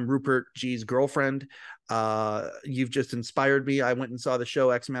I'm Rupert G's girlfriend. You've just inspired me. I went and saw the show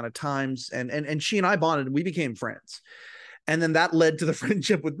X amount of times. And she and I bonded, and we became friends. And then that led to the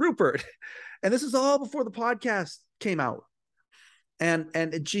friendship with Rupert. And this is all before the podcast came out.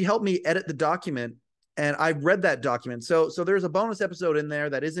 And she helped me edit the document. And I read that document. So there's a bonus episode in there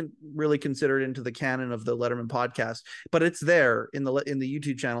that isn't really considered into the canon of the Letterman podcast, but it's there in the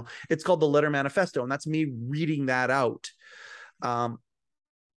YouTube channel. It's called The Letter Manifesto, and that's me reading that out.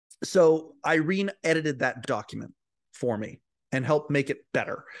 So Irene edited that document for me and helped make it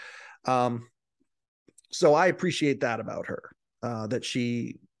better. So I appreciate that about her, that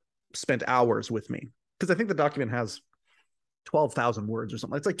she spent hours with me, because I think the document has 12,000 words or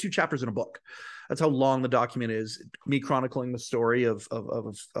something. It's like 2 chapters in a book. That's how long the document is. Me chronicling the story of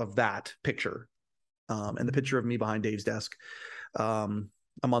that picture, and the picture of me behind Dave's desk, a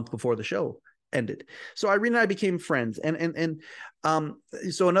month before the show ended. So Irene and I became friends, and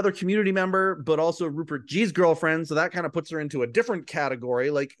so another community member, but also Rupert G's girlfriend. So that kind of puts her into a different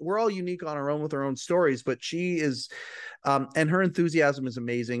category. Like, we're all unique on our own with our own stories, but she is, and her enthusiasm is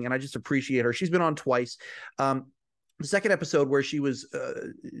amazing, and I just appreciate her. She's been on twice. The second episode, where she was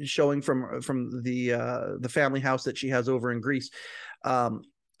showing from the family house that she has over in Greece,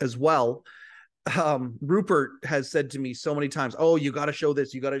 as well. Rupert has said to me so many times, oh, you got to show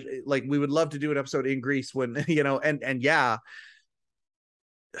this. You got to, like, we would love to do an episode in Greece when, and yeah,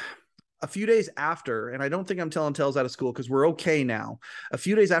 a few days after, and I don't think I'm telling tales out of school because we're okay now. A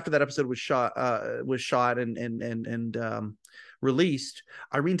few days after that episode was shot and released,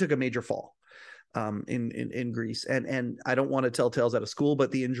 Irene took a major fall in Greece, and I don't want to tell tales out of school, but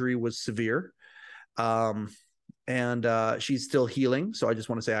the injury was severe, and she's still healing. So I just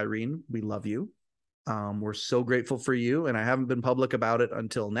want to say, Irene, we love you. We're so grateful for you, and I haven't been public about it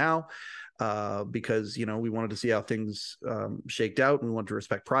until now, because we wanted to see how things shaked out, and we wanted to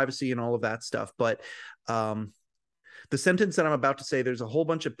respect privacy and all of that stuff. But the sentence that I'm about to say, there's a whole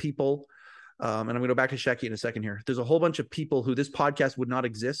bunch of people, and I'm going to go back to Shecky in a second here. There's a whole bunch of people who this podcast would not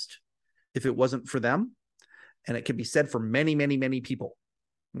exist if it wasn't for them. And it can be said for many, many, many people.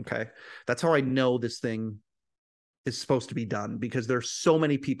 Okay. That's how I know this thing is supposed to be done, because there's so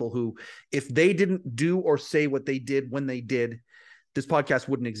many people who, if they didn't do or say what they did when they did, this podcast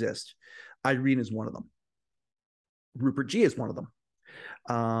wouldn't exist. Irene is one of them. Rupert G is one of them.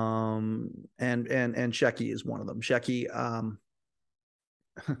 And Shecky is one of them. Shecky,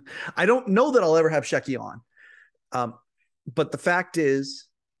 I don't know that I'll ever have Shecky on. But the fact is,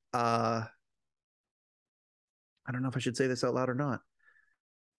 I don't know if I should say this out loud or not.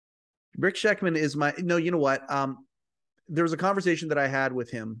 Rick Sheckman is my, no, you know what? There was a conversation that I had with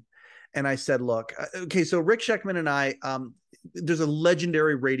him, and I said, look, okay, so Rick Sheckman and I, there's a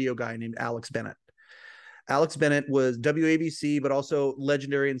legendary radio guy named Alex Bennett. Alex Bennett was WABC, but also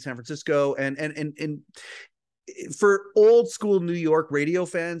legendary in San Francisco. And for old school New York radio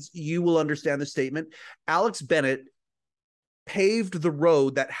fans, you will understand the statement. Alex Bennett paved the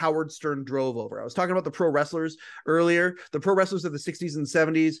road that Howard Stern drove over. I was talking about the pro wrestlers earlier. The pro wrestlers of the 60s and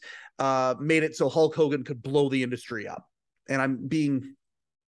 70s made it so Hulk Hogan could blow the industry up. And I'm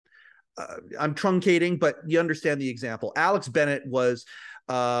truncating, but you understand the example. Alex Bennett was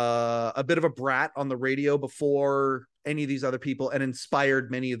a bit of a brat on the radio before any of these other people and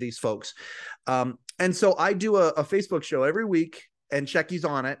inspired many of these folks. And so I do a Facebook show every week, and Shecky's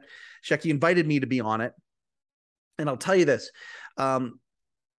on it. Shecky invited me to be on it. And I'll tell you this, a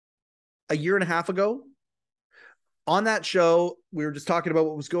year and a half ago, on that show, we were just talking about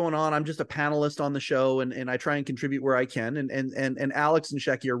what was going on. I'm just a panelist on the show, and I try and contribute where I can. And Alex and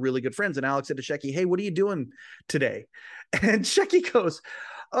Shecky are really good friends. And Alex said to Shecky, "Hey, what are you doing today?" And Shecky goes,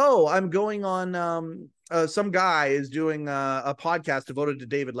 "Oh, I'm going on. Some guy is doing a podcast devoted to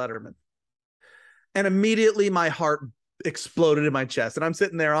David Letterman." And immediately my heart exploded in my chest. And I'm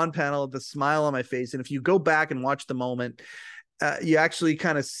sitting there on panel with a smile on my face. And if you go back and watch the moment, you actually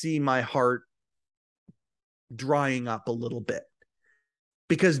kind of see my heart drying up a little bit,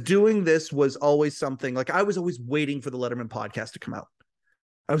 because doing this was always something like I was always waiting for the Letterman podcast to come out.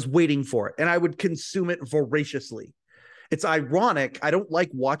 I was waiting for it, and I would consume it voraciously. It's ironic. I don't like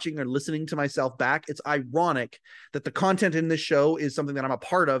watching or listening to myself back. It's ironic that the content in this show is something that I'm a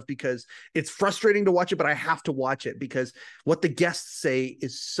part of, because it's frustrating to watch it, but I have to watch it because what the guests say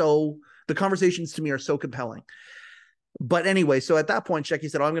is the conversations to me are so compelling. But anyway, so at that point, Shecky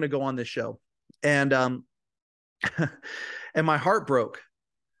said, "Oh, I'm going to go on this show." And, and my heart broke.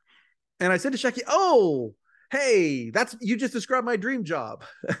 And I said to Shecky, "Oh, hey, you just described my dream job."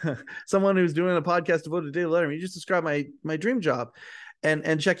 Someone who's doing a podcast devoted to David Letterman, you just described my dream job. And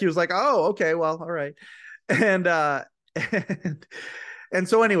Shecky was like, "Oh, okay, well, all right." And and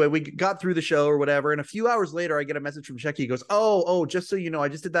so anyway, we got through the show or whatever. And a few hours later, I get a message from Shecky. He goes, "Oh, just so you know, I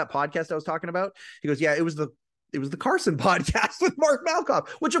just did that podcast I was talking about." He goes, "Yeah, it was the Carson podcast with Mark Malkoff,"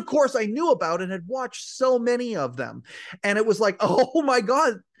 which of course I knew about and had watched so many of them. And it was like, oh my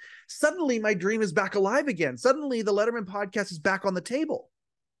God, suddenly my dream is back alive again. Suddenly the Letterman podcast is back on the table.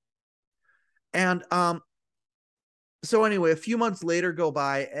 And so anyway, a few months go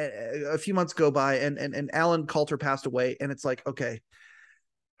by, and Alan Coulter passed away. And it's like, okay,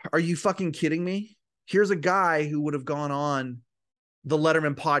 are you fucking kidding me? Here's a guy who would have gone on the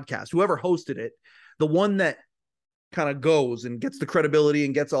Letterman podcast, whoever hosted it, the one that kind of goes and gets the credibility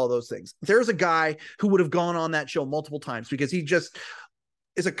and gets all those things. There's a guy who would have gone on that show multiple times because he just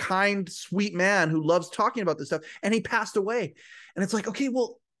is a kind, sweet man who loves talking about this stuff, and he passed away. And it's like, okay,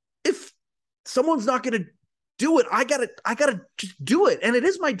 well, if someone's not going to do it, I gotta just do it. And it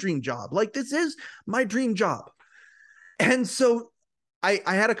is my dream job. Like, this is my dream job. And so I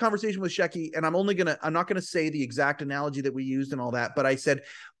had a conversation with Shecky, and I'm not gonna say the exact analogy that we used and all that, but I said,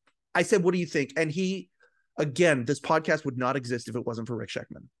 what do you think? And again, this podcast would not exist if it wasn't for Rick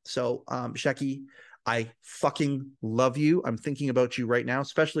Sheckman. So, Shecky, I fucking love you. I'm thinking about you right now,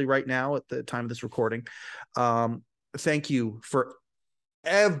 especially right now at the time of this recording. Thank you for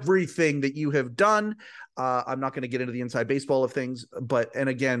everything that you have done. I'm not going to get into the inside baseball of things, and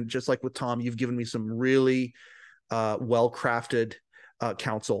again, just like with Tom, you've given me some really well-crafted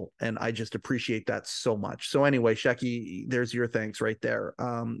counsel, and I just appreciate that so much. So anyway, Shecky, there's your thanks right there.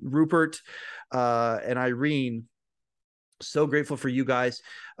 Rupert and Irene, so grateful for you guys.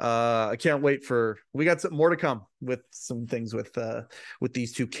 I can't wait we got some more to come with some things with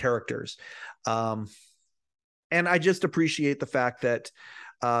these two characters. And I just appreciate the fact that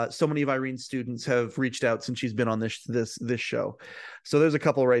so many of Irene's students have reached out since she's been on this show. So there's a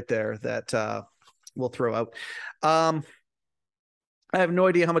couple right there that we'll throw out. I have no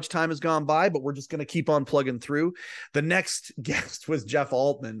idea how much time has gone by, but we're just going to keep on plugging through. The next guest was Jeff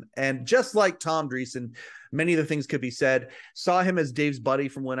Altman. And just like Tom Dreesen, many of the things could be said. Saw him as Dave's buddy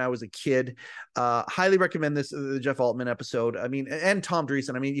from when I was a kid. Highly recommend the Jeff Altman episode. I mean, and Tom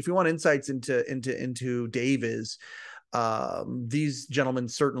Dreesen. I mean, if you want insights into Dave these gentlemen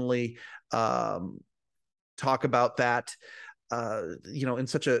certainly talk about that, in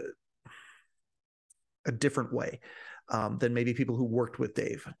such a different way. than maybe people who worked with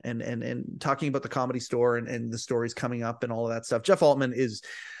Dave, and talking about the Comedy Store and the stories coming up and all of that stuff. Jeff Altman is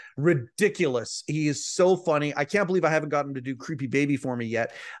ridiculous. He is so funny. I can't believe I haven't gotten him to do Creepy Baby for me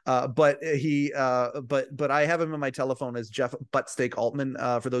yet. But I have him in my telephone as Jeff Buttsteak Altman.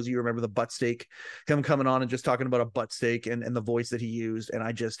 For those of you who remember the butt steak, him coming on and just talking about a butt steak and the voice that he used. And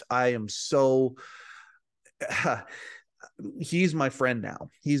I am so he's my friend now.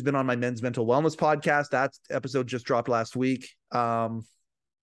 He's been on my men's mental wellness podcast. That episode just dropped last week.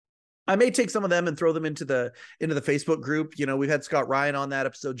 I may take some of them and throw them into the Facebook group. You know, we've had Scott Ryan on that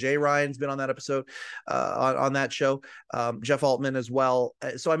episode. Jay Ryan's been on that episode, on that show. Jeff Altman as well.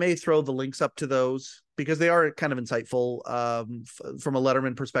 So I may throw the links up to those because they are kind of insightful from a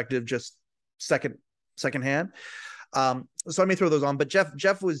Letterman perspective, just secondhand. So I may throw those on. But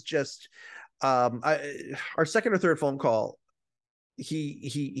Jeff was just our second or third phone call.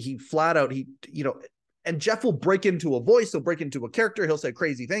 He flat out, and Jeff will break into a voice. He'll break into a character. He'll say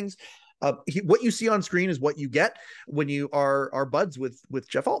crazy things. What you see on screen is what you get when you are buds with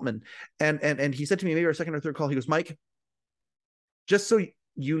Jeff Altman. And he said to me, maybe our second or third call, he goes, Mike, just so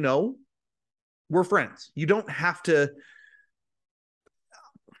you know, we're friends. You don't have to.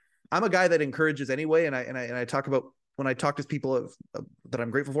 I'm a guy that encourages anyway. And I talk about, when I talk to people that I'm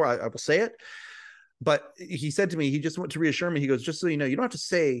grateful for, I will say it. But he said to me, he just wanted to reassure me. He goes, just so you know, you don't have to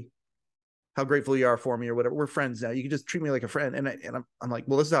say how grateful you are for me or whatever. We're friends now. You can just treat me like a friend. And I'm like,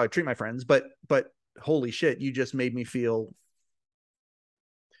 well, this is how I treat my friends. But holy shit, you just made me feel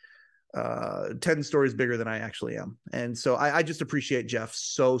 10 stories bigger than I actually am. And so I just appreciate Jeff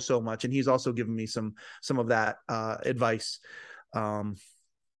so much. And he's also given me some of that advice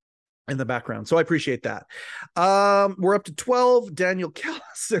in the background. So I appreciate that. We're up to 12. Daniel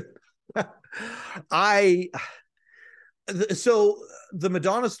Callison. So the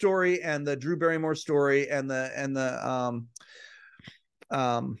Madonna story and the Drew Barrymore story and the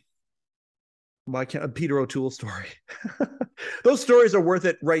Peter O'Toole story. Those stories are worth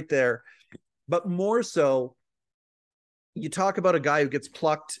it right there. But more so, you talk about a guy who gets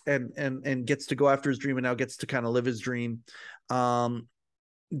plucked and gets to go after his dream and now gets to kind of live his dream.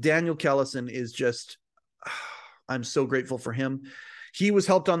 Daniel Callison is just, I'm so grateful for him. He was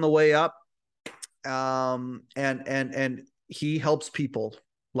helped on the way up. And he helps people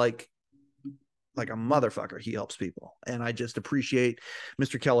like a motherfucker. He helps people. And I just appreciate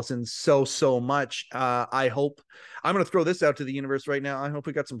Mr. Callison so much. I hope, I'm going to throw this out to the universe right now. I hope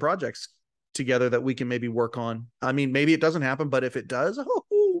we got some projects together that we can maybe work on. I mean, maybe it doesn't happen, but if it does,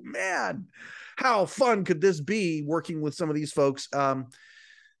 oh man, how fun could this be working with some of these folks,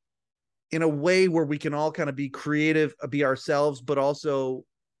 in a way where we can all kind of be creative, be ourselves, but also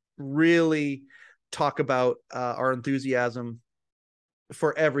really talk about our enthusiasm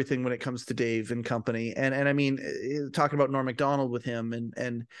for everything when it comes to Dave and company. And I mean, talking about Norm Macdonald with him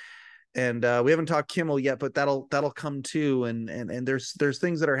and we haven't talked Kimmel yet, but that'll come too. And there's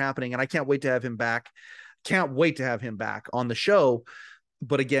things that are happening, and I can't wait to have him back. Can't wait to have him back on the show.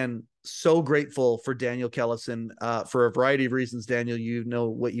 But again, so grateful for Daniel Callison for a variety of reasons. Daniel, you know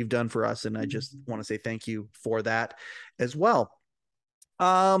what you've done for us, and I just want to say thank you for that as well.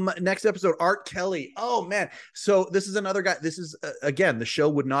 Next episode, Art Kelly. Oh man. So this is another guy. This is again, the show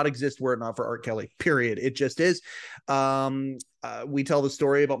would not exist were it not for Art Kelly, period. It just is. We tell the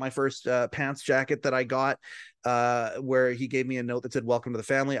story about my first pants jacket that I got, where he gave me a note that said, welcome to the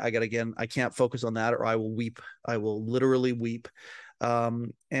family. I can't focus on that or I will weep. I will literally weep.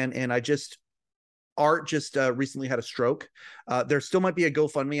 And Art just recently had a stroke. There still might be a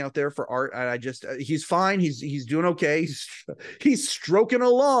GoFundMe out there for Art. And he's fine. He's doing okay. He's stroking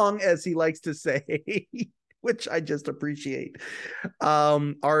along, as he likes to say, which I just appreciate.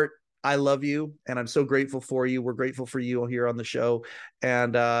 Art, I love you, and I'm so grateful for you. We're grateful for you here on the show.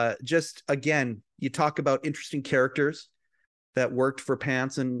 And just again, you talk about interesting characters that worked for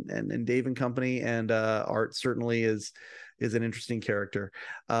Pants and Dave and company, and Art certainly is an interesting character.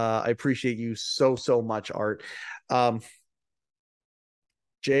 I appreciate you so much, Art.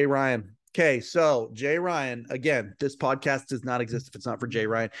 Jay Ryan. Okay, so Jay Ryan, again, this podcast does not exist if it's not for Jay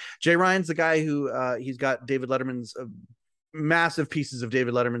Ryan. Jay Ryan's the guy who he's got David Letterman's massive pieces of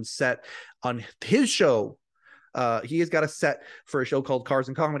David Letterman's set on his show. He has got a set for a show called Cars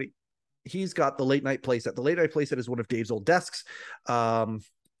and Comedy. He's got the Late Night Playset. The Late Night Playset is one of Dave's old desks. In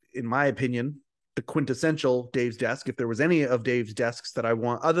my opinion, the quintessential Dave's desk. If there was any of Dave's desks that I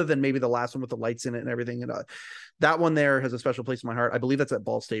want, other than maybe the last one with the lights in it and everything, and that one there has a special place in my heart. I believe that's at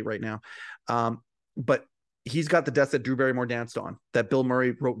Ball State right now. But he's got the desk that Drew Barrymore danced on, that Bill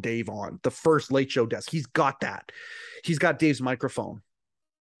Murray wrote Dave on, the first Late Show desk. He's got that. He's got Dave's microphone.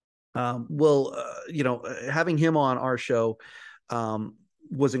 Having him on our show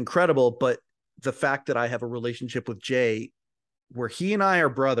was incredible. But the fact that I have a relationship with Jay where he and I are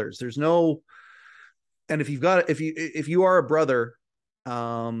brothers, and if you are a brother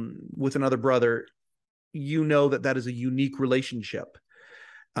with another brother, that is a unique relationship.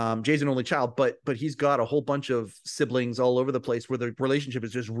 Jay's an only child, but he's got a whole bunch of siblings all over the place where the relationship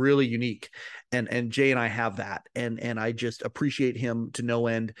is just really unique. And Jay and I have that. And I just appreciate him to no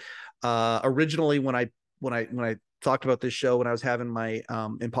end. Originally when I talked about this show, when I was having my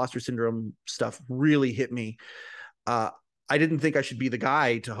imposter syndrome stuff really hit me, I didn't think I should be the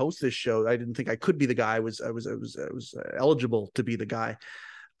guy to host this show. I didn't think I could be the guy. I was eligible to be the guy.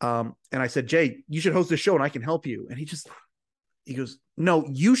 And I said, Jay, you should host this show and I can help you. And he goes, no,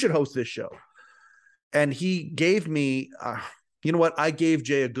 you should host this show. And he gave me, you know what? I gave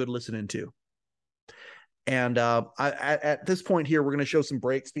Jay a good listening to. And at this point here, we're going to show some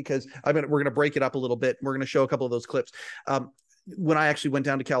breaks because we're going to break it up a little bit. We're going to show a couple of those clips. When I actually went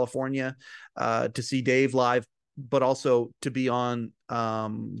down to California to see Dave live, but also to be on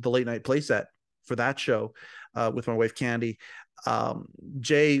the late night playset for that show with my wife, Candy,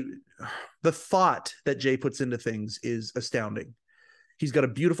 Jay, the thought that Jay puts into things is astounding. He's got a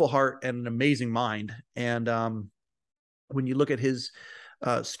beautiful heart and an amazing mind. And when you look at his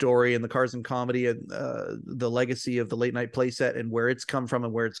story and the Cars and Comedy and the legacy of the late night playset and where it's come from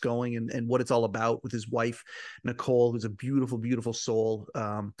and where it's going and what it's all about with his wife, Nicole, who's a beautiful, beautiful soul,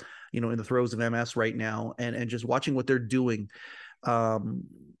 in the throes of MS right now, and just watching what they're doing. The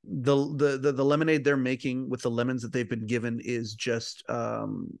lemonade they're making with the lemons that they've been given is just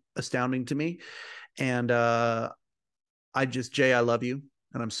astounding to me. And Jay, I love you.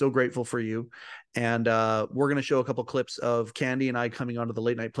 And I'm so grateful for you. And we're going to show a couple clips of Candy and I coming onto the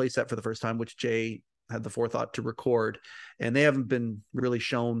late night playset for the first time, which Jay had the forethought to record. And they haven't been really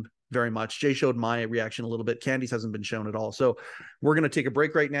shown very much. Jay showed my reaction a little bit. Candy's hasn't been shown at all. So we're going to take a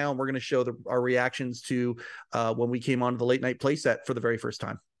break right now, and we're going to show our reactions to when we came onto the late night playset for the very first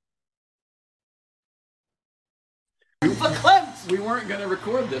time. We weren't going to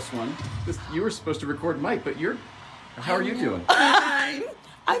record this one. You were supposed to record Mike, but how are you doing? I'm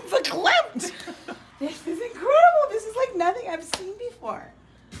verklempt. This is incredible. This is like nothing I've seen before.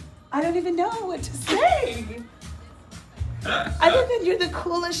 I don't even know what to say. Other than you're the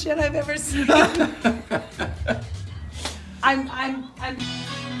coolest shit I've ever seen. I'm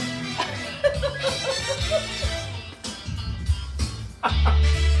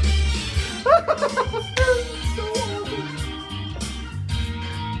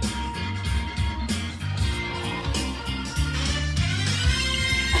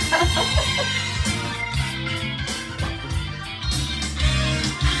What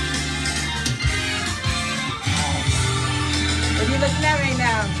are you looking at right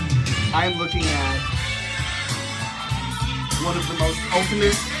now? I'm looking at one of the most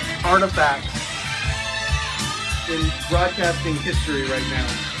ultimate artifacts in broadcasting history right now.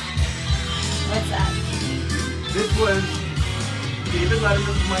 What's that? This was David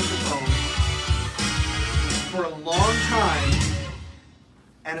Letterman's microphone for a long time,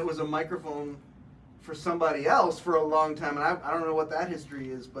 and it was a microphone for somebody else for a long time, and I don't know what that history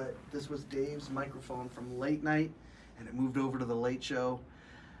is, but this was Dave's microphone from late night, and it moved over to the Late Show.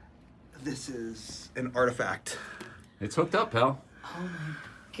 This is an artifact. It's hooked up, pal. Oh my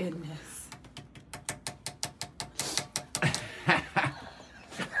goodness.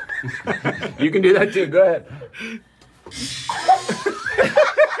 You can do that too. Go ahead.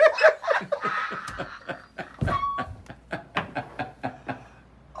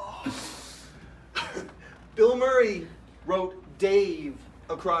 Bill Murray wrote Dave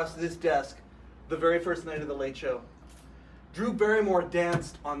across this desk the very first night of the Late Show. Drew Barrymore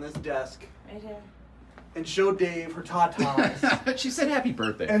danced on this desk Right here. and showed Dave her tatas She said happy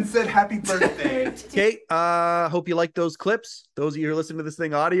birthday. and said happy birthday. Okay, hope you like those clips. Those of you who are listening to this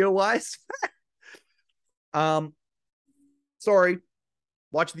thing audio-wise. Sorry.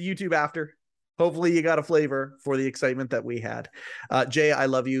 Watch the YouTube after. Hopefully you got a flavor for the excitement that we had. Jay, I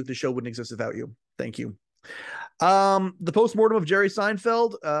love you. The show wouldn't exist without you. Thank you. The postmortem of Jerry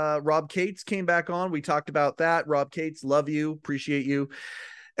Seinfeld, Rob Cates came back on. We talked about that. Rob Cates, love you, appreciate you.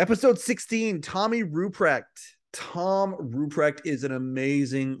 Episode 16, Tommy Ruprecht. Tom Ruprecht is an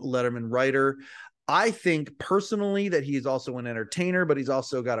amazing Letterman writer. I think personally that he is also an entertainer, but he's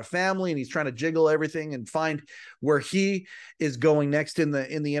also got a family and he's trying to jiggle everything and find where he is going next in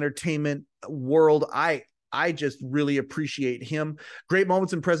the entertainment world. I just really appreciate him. Great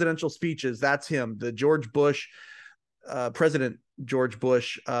moments in presidential speeches. That's him. The George Bush president George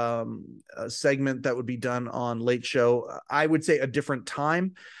Bush segment that would be done on Late Show. I would say a different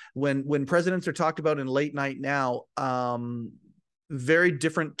time when presidents are talked about in late night now. Very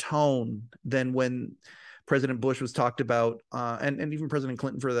different tone than when President Bush was talked about, and even President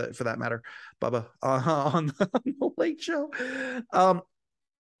Clinton for that matter, Bubba, on the Late Show.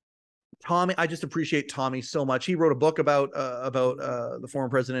 Tommy, I just appreciate Tommy so much. He wrote a book about the former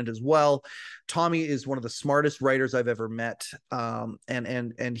president as well. Tommy is one of the smartest writers I've ever met.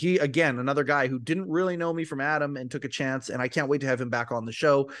 And he, again, another guy who didn't really know me from Adam and took a chance. And I can't wait to have him back on the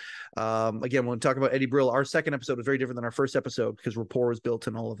show. Again, when we talk about Eddie Brill, our second episode was very different than our first episode because rapport was built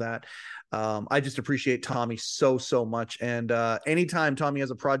and all of that. I just appreciate Tommy so much. And anytime Tommy has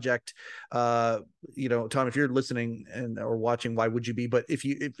a project, Tom, if you're listening or watching, why would you be? But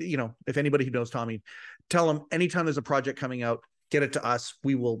if anybody who knows Tommy, tell him anytime there's a project coming out, get it to us.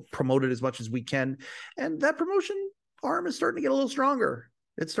 We will promote it as much as we can. And that promotion arm is starting to get a little stronger.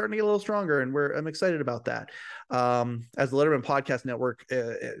 It's starting to get a little stronger, and I'm excited about that. As the Letterman Podcast Network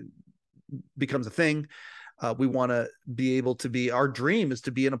becomes a thing, we want to be able to be, our dream is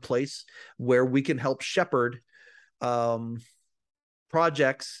to be in a place where we can help shepherd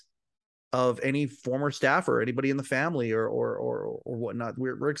projects of any former staff or anybody in the family or whatnot.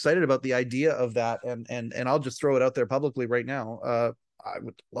 We're excited about the idea of that. And I'll just throw it out there publicly right now. I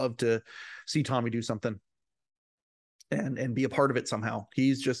would love to see Tommy do something and be a part of it somehow.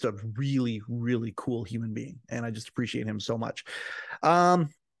 He's just a really, really cool human being. And I just appreciate him so much. The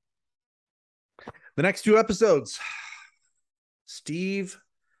next two episodes, Steve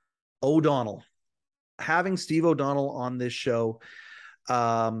O'Donnell. Having Steve O'Donnell on this show,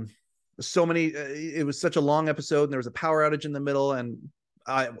 so many, it was such a long episode and there was a power outage in the middle, and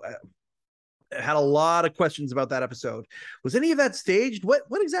I had a lot of questions about that episode. Was any of that staged? What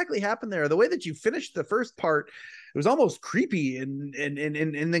exactly happened there? The way that you finished the first part, it was almost creepy, and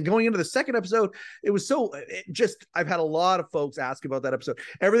then going into the second episode, it was I've had a lot of folks ask about that episode.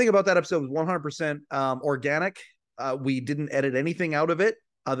 Everything about that episode was 100% organic. We didn't edit anything out of it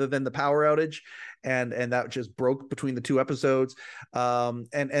other than the power outage, and that just broke between the two episodes. And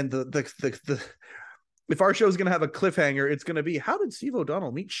the if our show is going to have a cliffhanger, it's going to be, how did Steve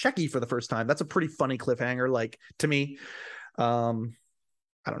O'Donnell meet Shecky for the first time? That's a pretty funny cliffhanger, like, to me.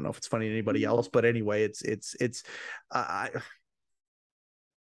 I don't know if it's funny to anybody else, but anyway,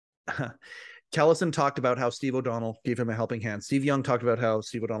 Kellison talked about how Steve O'Donnell gave him a helping hand. Steve Young talked about how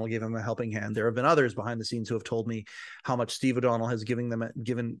Steve O'Donnell gave him a helping hand. There have been others behind the scenes who have told me how much Steve O'Donnell has given them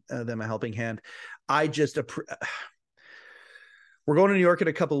a helping hand. We're going to New York in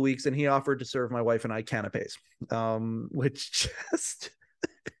a couple of weeks, and he offered to serve my wife and I canapes, which just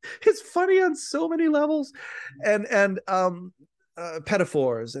is funny on so many levels, and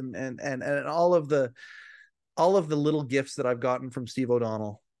pedophores and all of the little gifts that I've gotten from Steve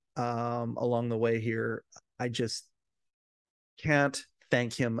O'Donnell along the way here. I just can't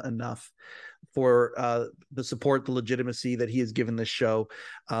thank him enough for the support, the legitimacy that he has given this show.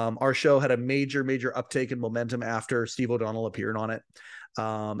 Our show had a major uptake in momentum after Steve O'Donnell appeared on it.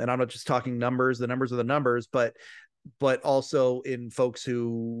 And I'm not just talking numbers, the numbers are the numbers, but also in folks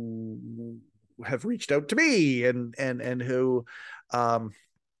who have reached out to me and who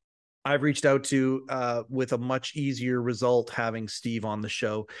I've reached out to with a much easier result having Steve on the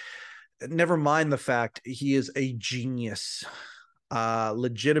show. Never mind the fact he is a genius,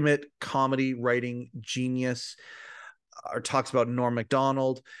 legitimate comedy writing genius, or talks about Norm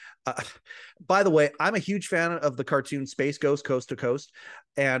Macdonald. By the way, I'm a huge fan of the cartoon Space Ghost Coast to Coast,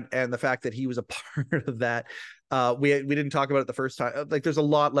 and the fact that he was a part of that. We didn't talk about it the first time. Like, there's a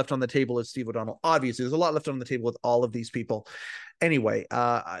lot left on the table as Steve O'Donnell. Obviously, there's a lot left on the table with all of these people. Anyway,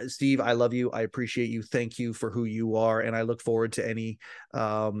 Steve, I love you. I appreciate you. Thank you for who you are, and I look forward to any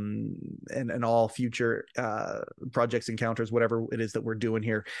and all future projects, encounters, whatever it is that we're doing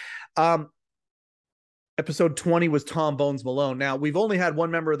here. Episode 20 was Tom Bones Malone. Now, we've only had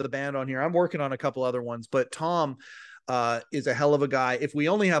one member of the band on here. I'm working on a couple other ones, but Tom is a hell of a guy. If we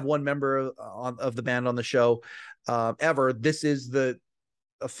only have one member of the band on the show ever, this is a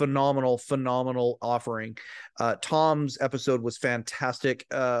phenomenal offering. Tom's episode was fantastic,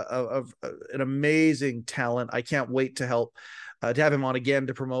 of an amazing talent. I can't wait to help to have him on again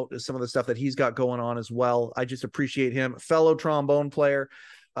to promote some of the stuff that he's got going on as well. I just appreciate him. Fellow trombone player,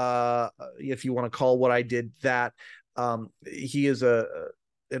 if you want to call what I did that. He is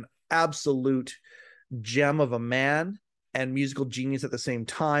an absolute gem of a man and musical genius at the same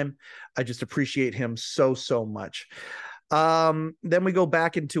time. I just appreciate him so much. Then we go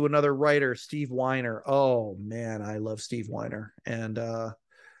back into another writer, Steve Weiner. Oh man, I love Steve Weiner. And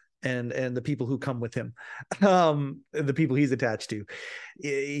and the people who come with him, the people he's attached to.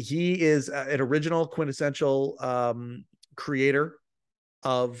 He is an original quintessential creator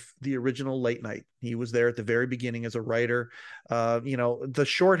of the original late night. He was there at the very beginning as a writer. The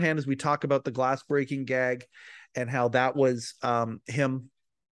shorthand as we talk about the glass breaking gag and how that was him.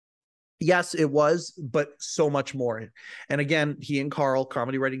 Yes, it was, but so much more. And again, he and Carl,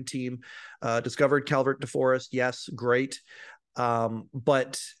 comedy writing team, discovered Calvert DeForest. Yes, great.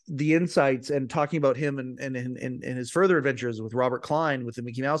 But the insights and talking about him and his further adventures with Robert Klein, with the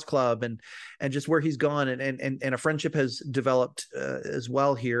Mickey Mouse Club, and just where he's gone, and a friendship has developed as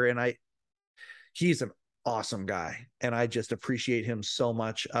well here. And he's an awesome guy, and I just appreciate him so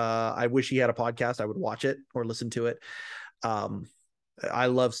much. I wish he had a podcast. I would watch it or listen to it. I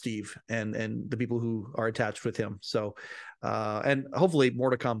love Steve and the people who are attached with him. So, and hopefully more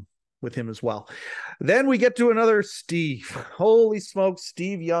to come with him as well. Then we get to another Steve. Holy smokes,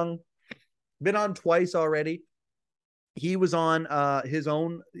 Steve Young. Been on twice already. He was on his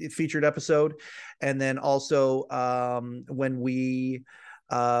own featured episode. And then also when we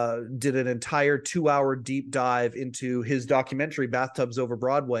did an entire 2-hour deep dive into his documentary, Bathtubs Over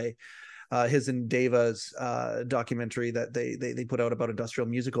Broadway, his and Deva's documentary that they put out about industrial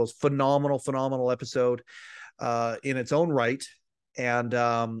musicals. Phenomenal episode in its own right. And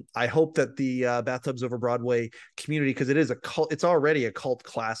I hope that the Bathtubs Over Broadway community, because it is it's already a cult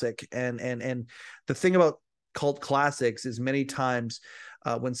classic. And the thing about cult classics is many times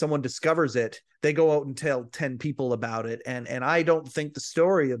when someone discovers it, they go out and tell 10 people about it. And I don't think the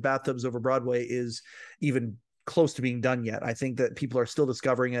story of Bathtubs Over Broadway is even close to being done yet. I think that people are still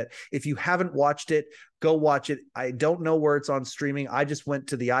discovering it. If you haven't watched it, go watch it. I don't know where it's on streaming. I just went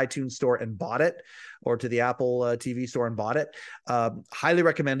to the iTunes store and bought it, or to the Apple TV store and bought it. Highly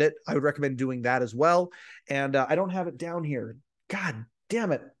recommend it. I would recommend doing that as well. And I don't have it down here. God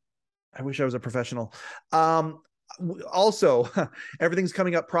damn it. I wish I was a professional. Also, Everything's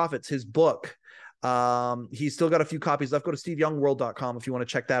Coming Up Profits, his book. He's still got a few copies left. Go to steveyoungworld.com if you want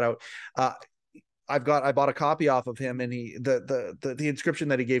to check that out. I bought a copy off of him, and the inscription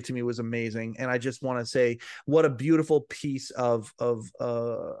that he gave to me was amazing. And I just want to say what a beautiful piece of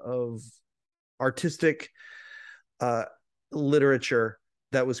artistic literature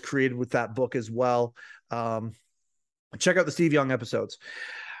that was created with that book as well. Check out the Steve Young episodes.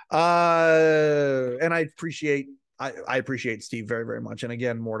 And I appreciate Steve very, very much. And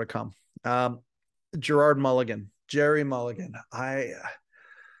again, more to come. Jerry Mulligan.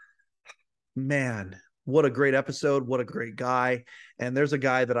 Man, what a great episode. What a great guy. And there's a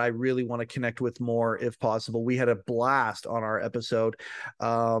guy that I really want to connect with more if possible. We had a blast on our episode.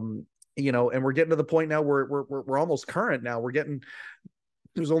 And we're getting to the point now where we're almost current now.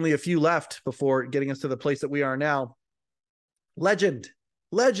 There's only a few left before getting us to the place that we are now. Legend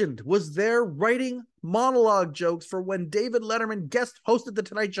was there writing monologue jokes for when David Letterman guest hosted The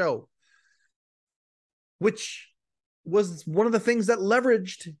Tonight Show, which was one of the things that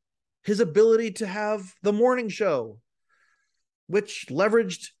leveraged his ability to have the morning show, which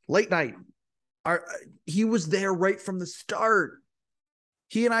leveraged late night. He was there right from the start.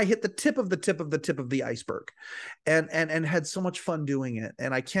 He and I hit the tip of the iceberg, and had so much fun doing it.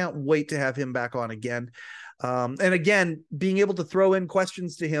 And I can't wait to have him back on again. And again, being able to throw in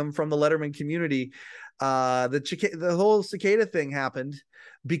questions to him from the Letterman community. The whole cicada thing happened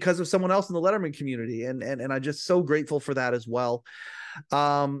because of someone else in the Letterman community. And I'm just so grateful for that as well.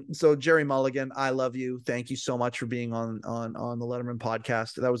 So Jerry Mulligan, I love you. Thank you so much for being on the Letterman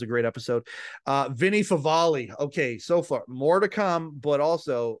podcast. That was a great episode. Vinny Favale. Okay, so far more to come, but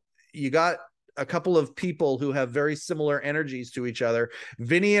also you got a couple of people who have very similar energies to each other.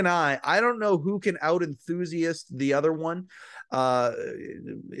 Vinny and I don't know who can out enthusiast the other one.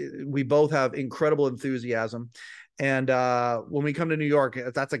 We both have incredible enthusiasm. And when we come to New York,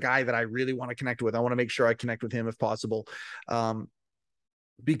 that's a guy that I really want to connect with. I want to make sure I connect with him if possible.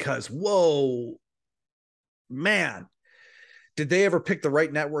 Because whoa, man, did they ever pick the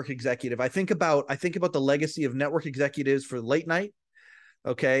right network executive? I think about the legacy of network executives for late night.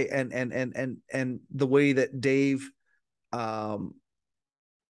 Okay. And the way that Dave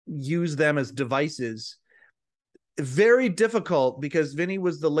used them as devices. Very difficult, because Vinny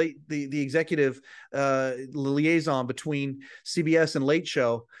was the executive liaison between CBS and Late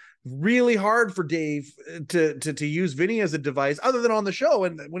Show. Really hard for Dave to use Vinny as a device, other than on the show.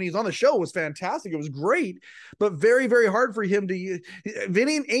 And when he's on the show, it was fantastic. It was great, but very, very hard for him to use.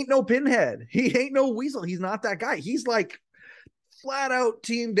 Vinny ain't no pinhead. He ain't no weasel. He's not that guy. He's like flat out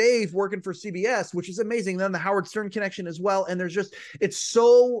Team Dave working for CBS, which is amazing. Then the Howard Stern connection as well. And it's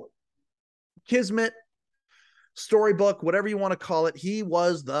so kismet storybook, whatever you want to call it. He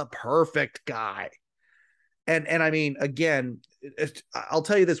was the perfect guy. And I mean, again, I'll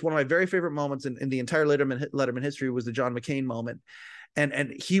tell you this, one of my very favorite moments in the entire Letterman history was the John McCain moment.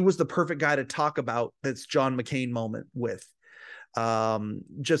 And he was the perfect guy to talk about this John McCain moment with.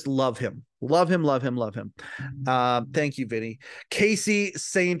 Just love him. Thank you, Vinny. Casey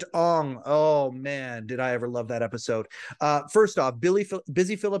St. Ong. Oh man, did I ever love that episode. First off,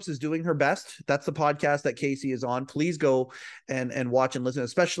 Busy Phillips is doing her best. That's the podcast that Casey is on. Please go and watch and listen,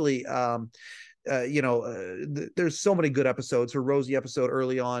 especially there's so many good episodes. Her Rosie episode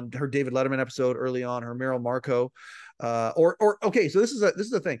early on, her David Letterman episode early on, her Meryl Marco. Okay, so this is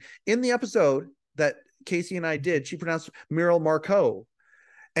the thing. In the episode that Casey and I did, she pronounced Meryl Marco,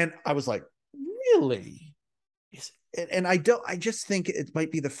 and I was like, really? And I just think it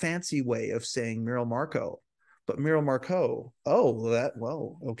might be the fancy way of saying Meryl Marco, but Meryl Marco.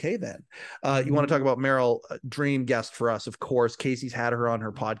 Okay then. You want to talk about Meryl? Dream guest for us, of course. Casey's had her on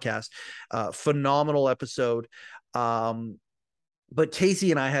her podcast. Phenomenal episode. But Casey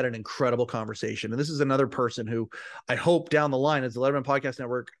and I had an incredible conversation, and this is another person who I hope down the line, as the Letterman Podcast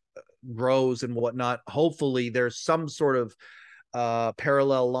Network grows and whatnot, hopefully there's some sort of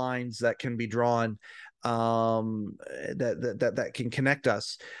parallel lines that can be drawn that can connect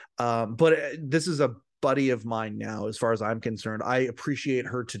us. But this is a buddy of mine now, as far as I'm concerned. I appreciate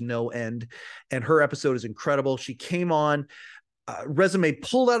her to no end, and her episode is incredible. She came on, resume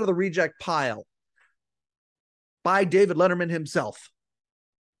pulled out of the reject pile by David Letterman himself.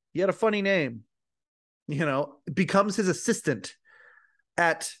 He had a funny name, becomes his assistant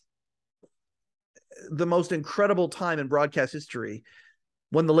at the most incredible time in broadcast history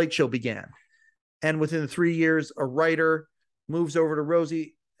when the Late Show began. And within 3 years, a writer, moves over to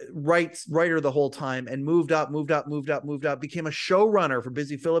Rosie, writer the whole time, and moved up, became a showrunner for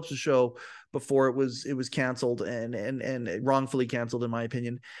Busy Phillips' show before it was canceled and wrongfully canceled, in my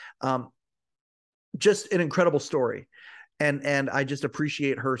opinion. Just an incredible story. And I just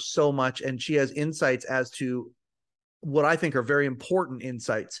appreciate her so much. And she has insights as to what I think are very important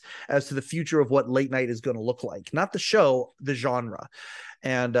insights as to the future of what late night is going to look like. Not the show, the genre.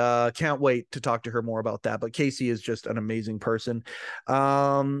 And can't wait to talk to her more about that. But Casey is just an amazing person.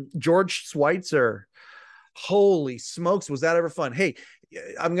 George Schweitzer. Holy smokes, was that ever fun? Hey,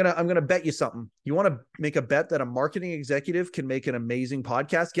 I'm gonna bet you something. You want to make a bet that a marketing executive can make an amazing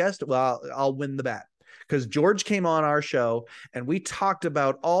podcast guest? Well, I'll win the bet. Because George came on our show and we talked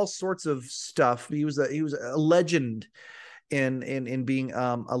about all sorts of stuff. He was a legend in being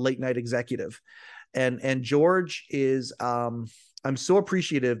a late night executive, and George is I'm so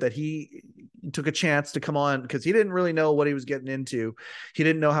appreciative that he took a chance to come on, because he didn't really know what he was getting into. He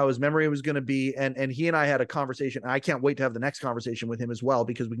didn't know how his memory was going to be, and he and I had a conversation. I can't wait to have the next conversation with him as well,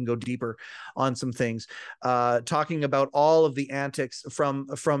 because we can go deeper on some things, talking about all of the antics from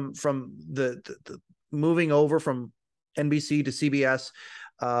the moving over from NBC to CBS,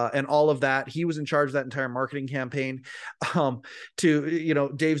 and all of that. He was in charge of that entire marketing campaign, to,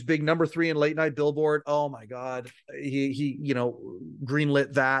 Dave's big number 3 in late night billboard. Oh my God. He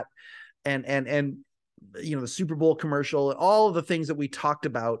greenlit that, and the Super Bowl commercial, and all of the things that we talked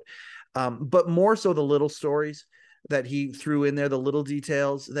about. But more so the little stories that he threw in there, the little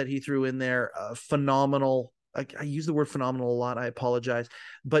details that he threw in there, phenomenal. I use the word phenomenal a lot. I apologize,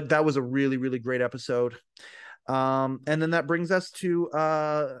 but that was a really, really great episode. And then that brings us to,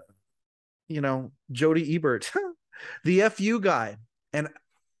 Jody Ebert, the FU guy. And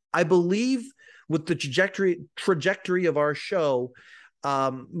I believe with the trajectory of our show,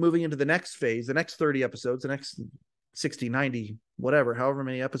 moving into the next phase, the next 30 episodes, the next 60, 90, whatever, however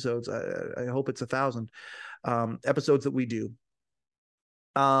many episodes, I hope it's 1,000 episodes that we do.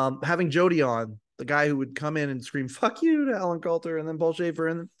 Having Jody on, the guy who would come in and scream "fuck you" to Alan Coulter, and then Paul Schaefer,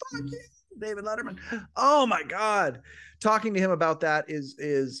 and then "fuck you" David Letterman. Oh my God. Talking to him about that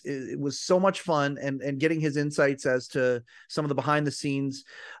it was so much fun, and getting his insights as to some of the behind the scenes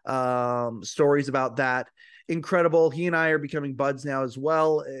stories about that. Incredible. He and I are becoming buds now as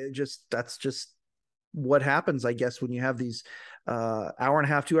well. That's just what happens, I guess, when you have these hour and a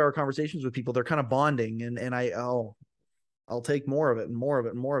half, 2 hour conversations with people. They're kind of bonding, and I'll take more of it and more of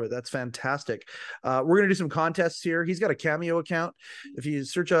it and more of it. That's fantastic. We're going to do some contests here. He's got a Cameo account. If you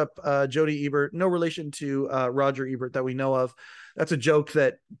search up Jody Ebert, no relation to Roger Ebert that we know of. That's a joke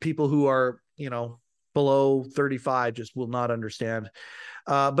that people who are, below 35 just will not understand.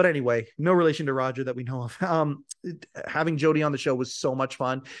 But anyway, no relation to Roger that we know of. Having Jody on the show was so much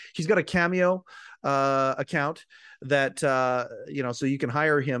fun. He's got a Cameo account that so you can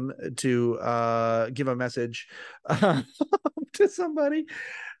hire him to give a message to somebody.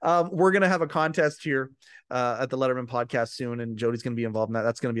 We're gonna have a contest here at the Letterman podcast soon, and Jody's gonna be involved in that.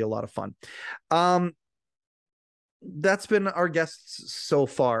 That's gonna be a lot of fun. That's been our guests so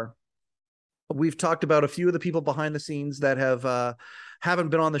far. We've talked about a few of the people behind the scenes that haven't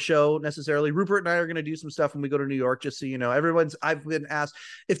been on the show necessarily. Rupert and I are going to do some stuff when we go to New York, just so you know. I've been asked,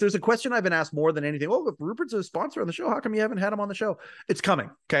 if there's a question I've been asked more than anything, if Rupert's a sponsor on the show, how come you haven't had him on the show? It's coming,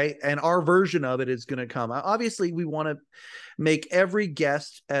 okay? And our version of it is going to come. Obviously, we want to make every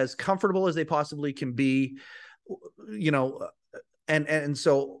guest as comfortable as they possibly can be, and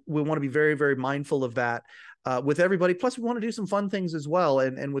so we want to be very, very mindful of that. With everybody. Plus, we want to do some fun things as well.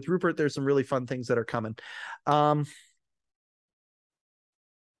 And with Rupert, there's some really fun things that are coming.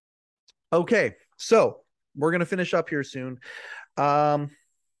 Okay, so we're going to finish up here soon. Okay,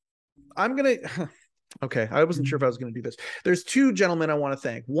 I wasn't sure if I was going to do this. There's two gentlemen I want to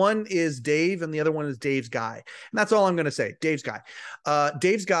thank. One is Dave, and the other one is Dave's Guy. And that's all I'm going to say. Dave's Guy.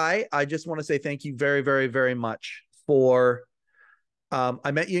 Dave's Guy, I just want to say thank you very, very, very much for...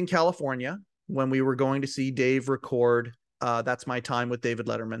 I met you in California when we were going to see Dave record That's My Time with David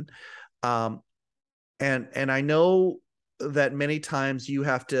Letterman. And I know that many times you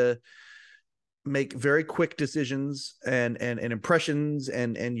have to make very quick decisions and impressions,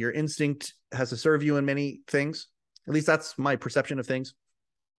 and your instinct has to serve you in many things. At least that's my perception of things.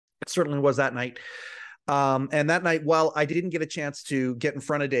 It certainly was that night. And that night, while I didn't get a chance to get in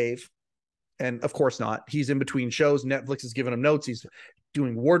front of Dave, and of course not, he's in between shows. Netflix is giving him notes. He's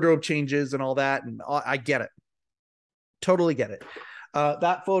doing wardrobe changes and all that. And I get it. Totally get it.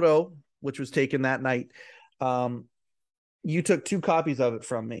 That photo, which was taken that night, you took 2 copies of it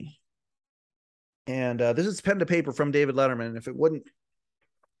from me. And this is pen to paper from David Letterman. And if it wouldn't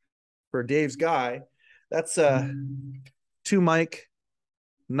for Dave's Guy, that's to Mike,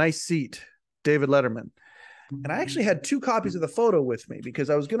 nice seat, David Letterman. And I actually had 2 copies of the photo with me because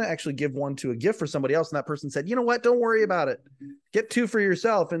I was going to actually give one to a gift for somebody else. And that person said, you know what? Don't worry about it. Get 2 for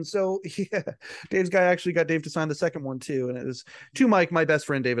yourself. And so, yeah, Dave's Guy actually got Dave to sign the second one too. And it was to Mike, my best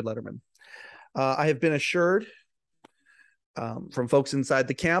friend, David Letterman. I have been assured from folks inside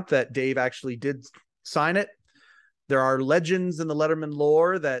the camp that Dave actually did sign it. There are legends in the Letterman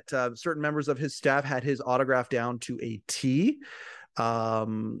lore that certain members of his staff had his autograph down to a T.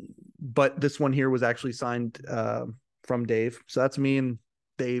 But this one here was actually signed from Dave. So that's me and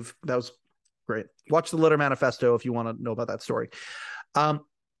Dave. That was great. Watch the Letter Manifesto if you want to know about that story.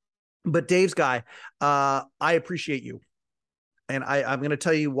 But Dave's Guy, I appreciate you. And I'm going to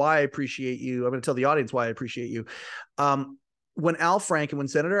tell you why I appreciate you. I'm going to tell the audience why I appreciate you. When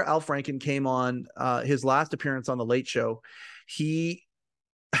Senator Al Franken came on his last appearance on The Late Show, he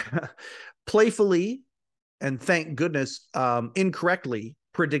playfully, and thank goodness, incorrectly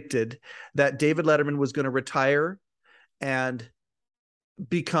predicted that David Letterman was going to retire and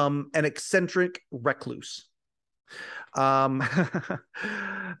become an eccentric recluse. And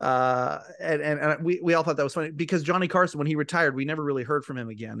we all thought that was funny because Johnny Carson, when he retired, we never really heard from him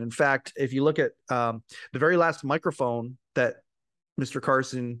again. In fact, if you look at the very last microphone that Mr.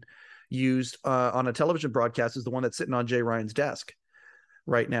 Carson used on a television broadcast is the one that's sitting on Jay Ryan's desk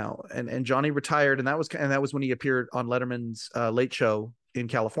right now. And Johnny retired, and that was when he appeared on Letterman's Late Show in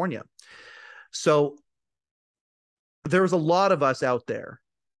California. So there was a lot of us out there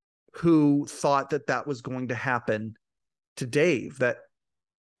who thought that was going to happen to Dave, that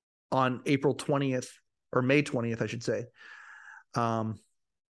on April 20th or May 20th, I should say.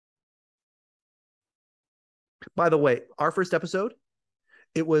 By the way, our first episode,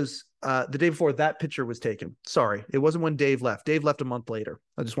 it was the day before that picture was taken. Sorry, it wasn't when Dave left. Dave left a month later.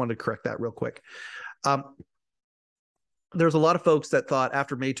 I just wanted to correct that real quick. There's a lot of folks that thought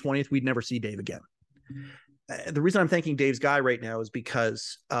after May 20th, we'd never see Dave again. The reason I'm thanking Dave's Guy right now is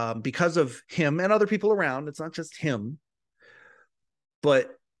because of him and other people around. It's not just him, but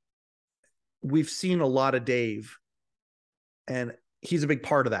we've seen a lot of Dave, and he's a big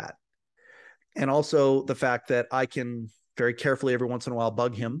part of that. And also the fact that I can very carefully every once in a while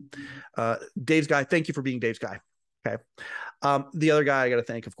bug him. Dave's Guy, thank you for being Dave's Guy. Okay. The other guy I got to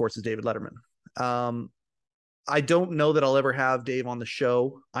thank, of course, is David Letterman. I don't know that I'll ever have Dave on the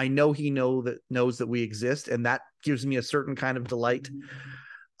show. I know he knows that we exist, and that gives me a certain kind of delight.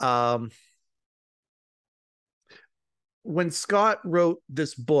 When Scott wrote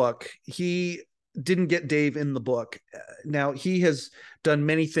this book, he didn't get Dave in the book. Now, he has done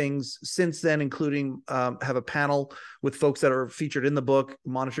many things since then, including have a panel with folks that are featured in the book,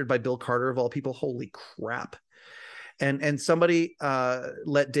 monitored by Bill Carter, of all people. Holy crap. And somebody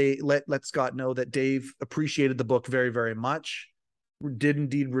let Scott know that Dave appreciated the book very, very much, did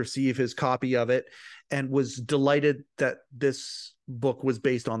indeed receive his copy of it, and was delighted that this book was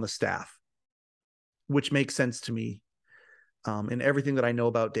based on the staff, which makes sense to me. In everything that I know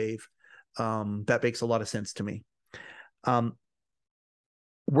about Dave, that makes a lot of sense to me.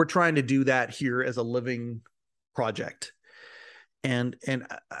 We're trying to do that here as a living project. And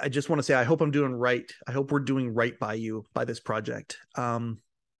I just want to say, I hope I'm doing right. I hope we're doing right by you, by this project.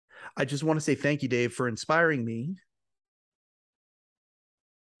 I just want to say thank you, Dave, for inspiring me.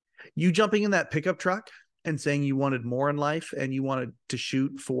 You jumping in that pickup truck and saying you wanted more in life and you wanted to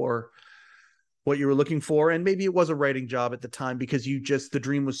shoot for what you were looking for. And maybe it was a writing job at the time because the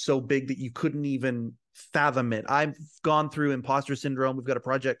dream was so big that you couldn't even fathom it. I've gone through imposter syndrome. We've got a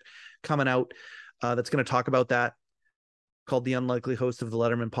project coming out that's going to talk about that, called The Unlikely Host of the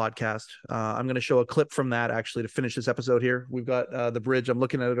Letterman Podcast. I'm going to show a clip from that actually to finish this episode here. We've got the bridge. I'm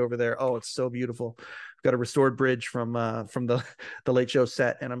looking at it over there. Oh, it's so beautiful. We've got a restored bridge from the Late Show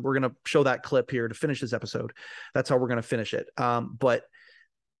set, and we're going to show that clip here to finish this episode. That's how we're going to finish it. But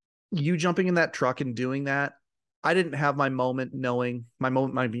you jumping in that truck and doing that, I didn't have my moment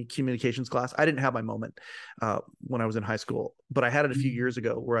my communications class. I didn't have my moment when I was in high school, but I had it a few years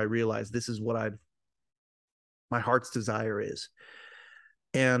ago where I realized this is what my heart's desire is.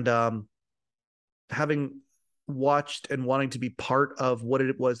 And having watched and wanting to be part of what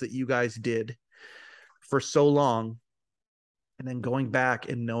it was that you guys did for so long, and then going back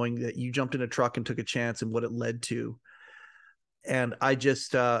and knowing that you jumped in a truck and took a chance and what it led to. And I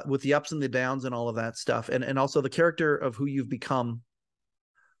just, with the ups and the downs and all of that stuff, and also the character of who you've become,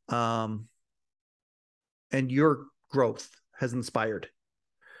 and your growth has inspired.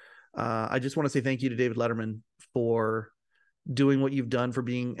 I just want to say thank you to David Letterman for doing what you've done, for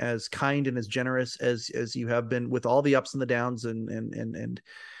being as kind and as generous as you have been with all the ups and the downs and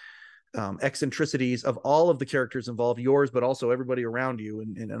eccentricities of all of the characters involved, yours, but also everybody around you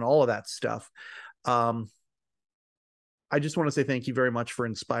and all of that stuff. I just want to say thank you very much for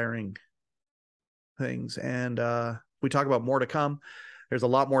inspiring things. And we talk about more to come. There's a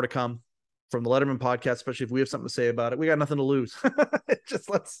lot more to come from the Letterman podcast, especially if we have something to say about it. We got nothing to lose. Just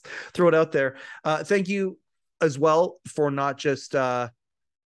let's throw it out there. Thank you as well for not just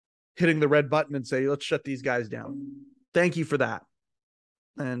hitting the red button and say, let's shut these guys down. Thank you for that.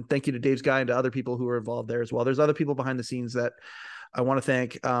 And thank you to Dave's guy and to other people who are involved there as well. There's other people behind the scenes that I want to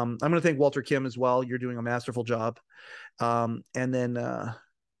thank. I'm going to thank Walter Kim as well. You're doing a masterful job. And then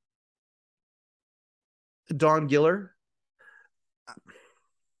Don Giller.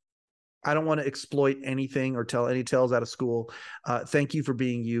 I don't want to exploit anything or tell any tales out of school. Thank you for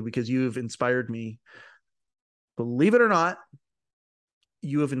being you, because you've inspired me. Believe it or not,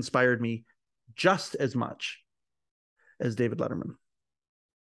 you have inspired me just as much as David Letterman.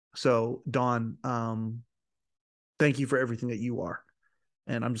 So, Don, thank you for everything that you are.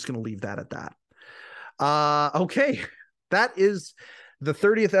 And I'm just going to leave that at that. Okay. That is the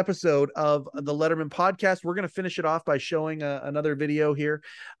 30th episode of the Letterman podcast. We're going to finish it off by showing another video here.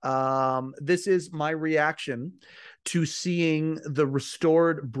 This is my reaction to seeing the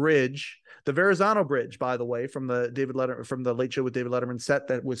restored bridge, the Verrazano Bridge, by the way, from the Late Show with David Letterman set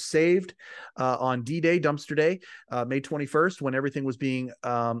that was saved on D-Day, Dumpster Day, May 21st, when everything was being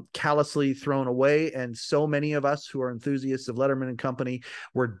callously thrown away. And so many of us who are enthusiasts of Letterman and company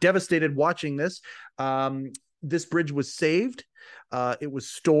were devastated watching this. This bridge was saved. It was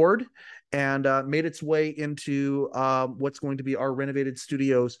stored and made its way into what's going to be our renovated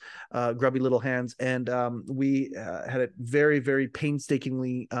studios, Grubby Little Hands. And we had it very, very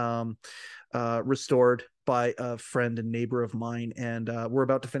painstakingly restored by a friend and neighbor of mine. And we're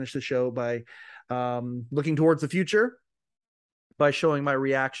about to finish the show by looking towards the future by showing my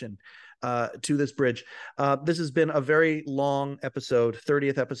reaction to this bridge. This has been a very long episode,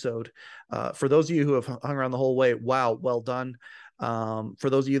 30th episode. For those of you who have hung around the whole way, wow, well done. For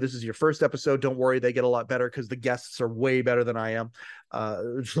those of you, this is your first episode. Don't worry, they get a lot better because the guests are way better than I am.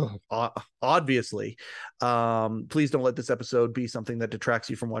 Obviously, please don't let this episode be something that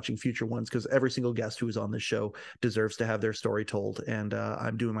detracts you from watching future ones, because every single guest who is on this show deserves to have their story told. And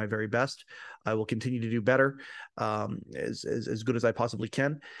I'm doing my very best. I will continue to do better, as good as I possibly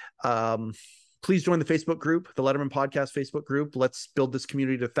can. Please join the Facebook group, the Letterman Podcast Facebook group. Let's build this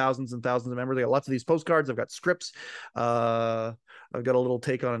community to thousands and thousands of members. I got lots of these postcards. I've got scripts. I've got a little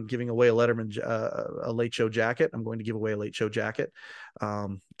take on giving away a Letterman, a Late Show jacket. I'm going to give away a Late Show jacket.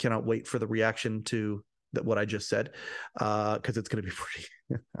 Cannot wait for the reaction to what I just said, because it's going to be pretty.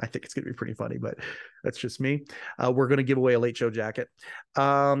 I think it's going to be pretty funny, but that's just me. We're going to give away a Late Show jacket,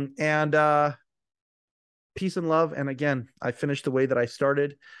 and peace and love. And again, I finished the way that I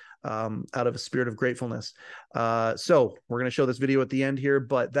started, out of a spirit of gratefulness. So we're going to show this video at the end here,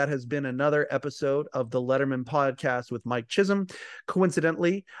 but that has been another episode of the Letterman podcast with Mike Chisholm.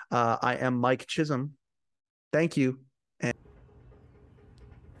 Coincidentally, I am Mike Chisholm. Thank you. And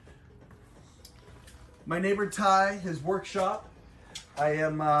my neighbor Ty, his workshop. I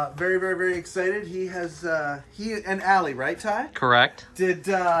am very, very, very excited. He has, he and Allie, right, Ty? Correct. Did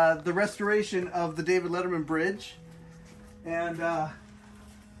the restoration of the David Letterman Bridge. And,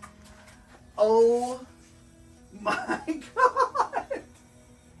 oh my God.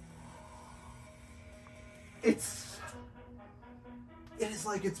 It is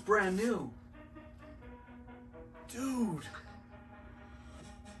like it's brand new. Dude.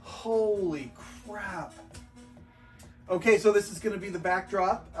 Holy crap. Okay, so this is going to be the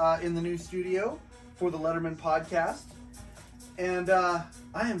backdrop in the new studio for the Letterman podcast. And I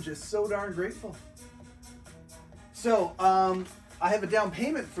am just so darn grateful. So, I have a down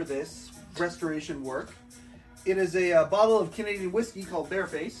payment for this restoration work. It is a bottle of Canadian whiskey called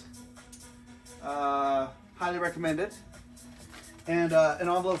Bareface. Highly recommend it. And an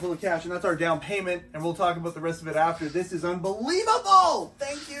envelope full of cash, and that's our down payment, and we'll talk about the rest of it after. This is unbelievable!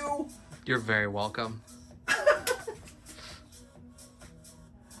 Thank you! You're very welcome.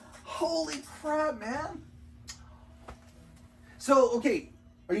 Holy crap, man! So, okay,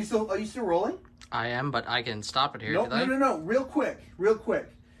 are you still rolling? I am, but I can stop it here. No. Real quick.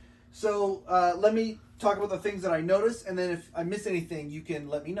 So, let me talk about the things that I noticed, and then if I miss anything, you can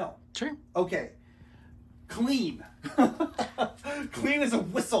let me know. Sure. Okay. Clean. Clean as a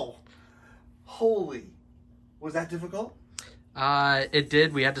whistle. Holy. Was that difficult? It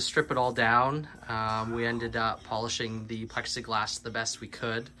did. We had to strip it all down. We ended up polishing the plexiglass the best we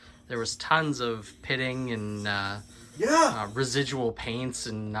could. There was tons of pitting and residual paints,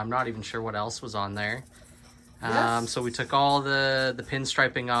 and I'm not even sure what else was on there. Yes. So we took all the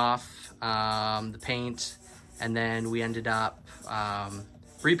pinstriping off, the paint, and then we ended up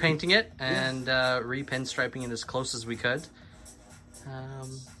repainting it and re-pinstriping it as close as we could.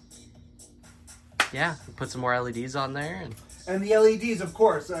 We put some more LEDs on there. And the LEDs, of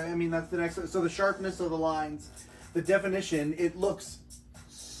course. I mean, that's the next. So the sharpness of the lines, the definition, it looks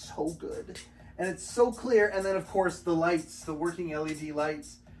so good. And it's so clear. And then, of course, the lights, the working LED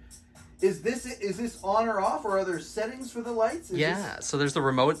lights. Is this on or off, or are there settings for the lights? So there's the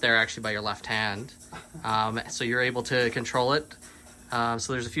remote there actually by your left hand. So you're able to control it.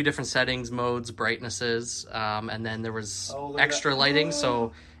 So there's a few different settings, modes, brightnesses, and then there was extra lighting.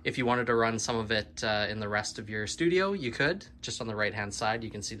 So if you wanted to run some of it in the rest of your studio, you could. Just on the right-hand side,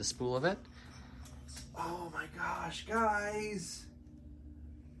 you can see the spool of it. Oh my gosh, guys!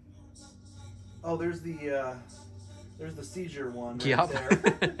 Oh, there's the seizure one right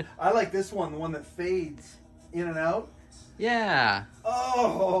there. I like this one, the one that fades in and out. Yeah.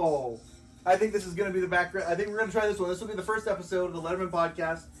 Oh, I think this is going to be the background. I think we're going to try this one. This will be the first episode of the Letterman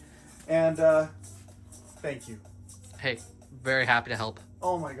podcast. And thank you. Hey, very happy to help.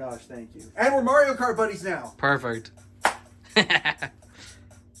 Oh my gosh, thank you. And we're Mario Kart buddies now. Perfect.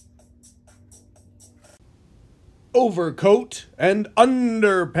 Overcoat and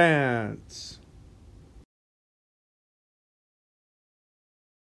underpants.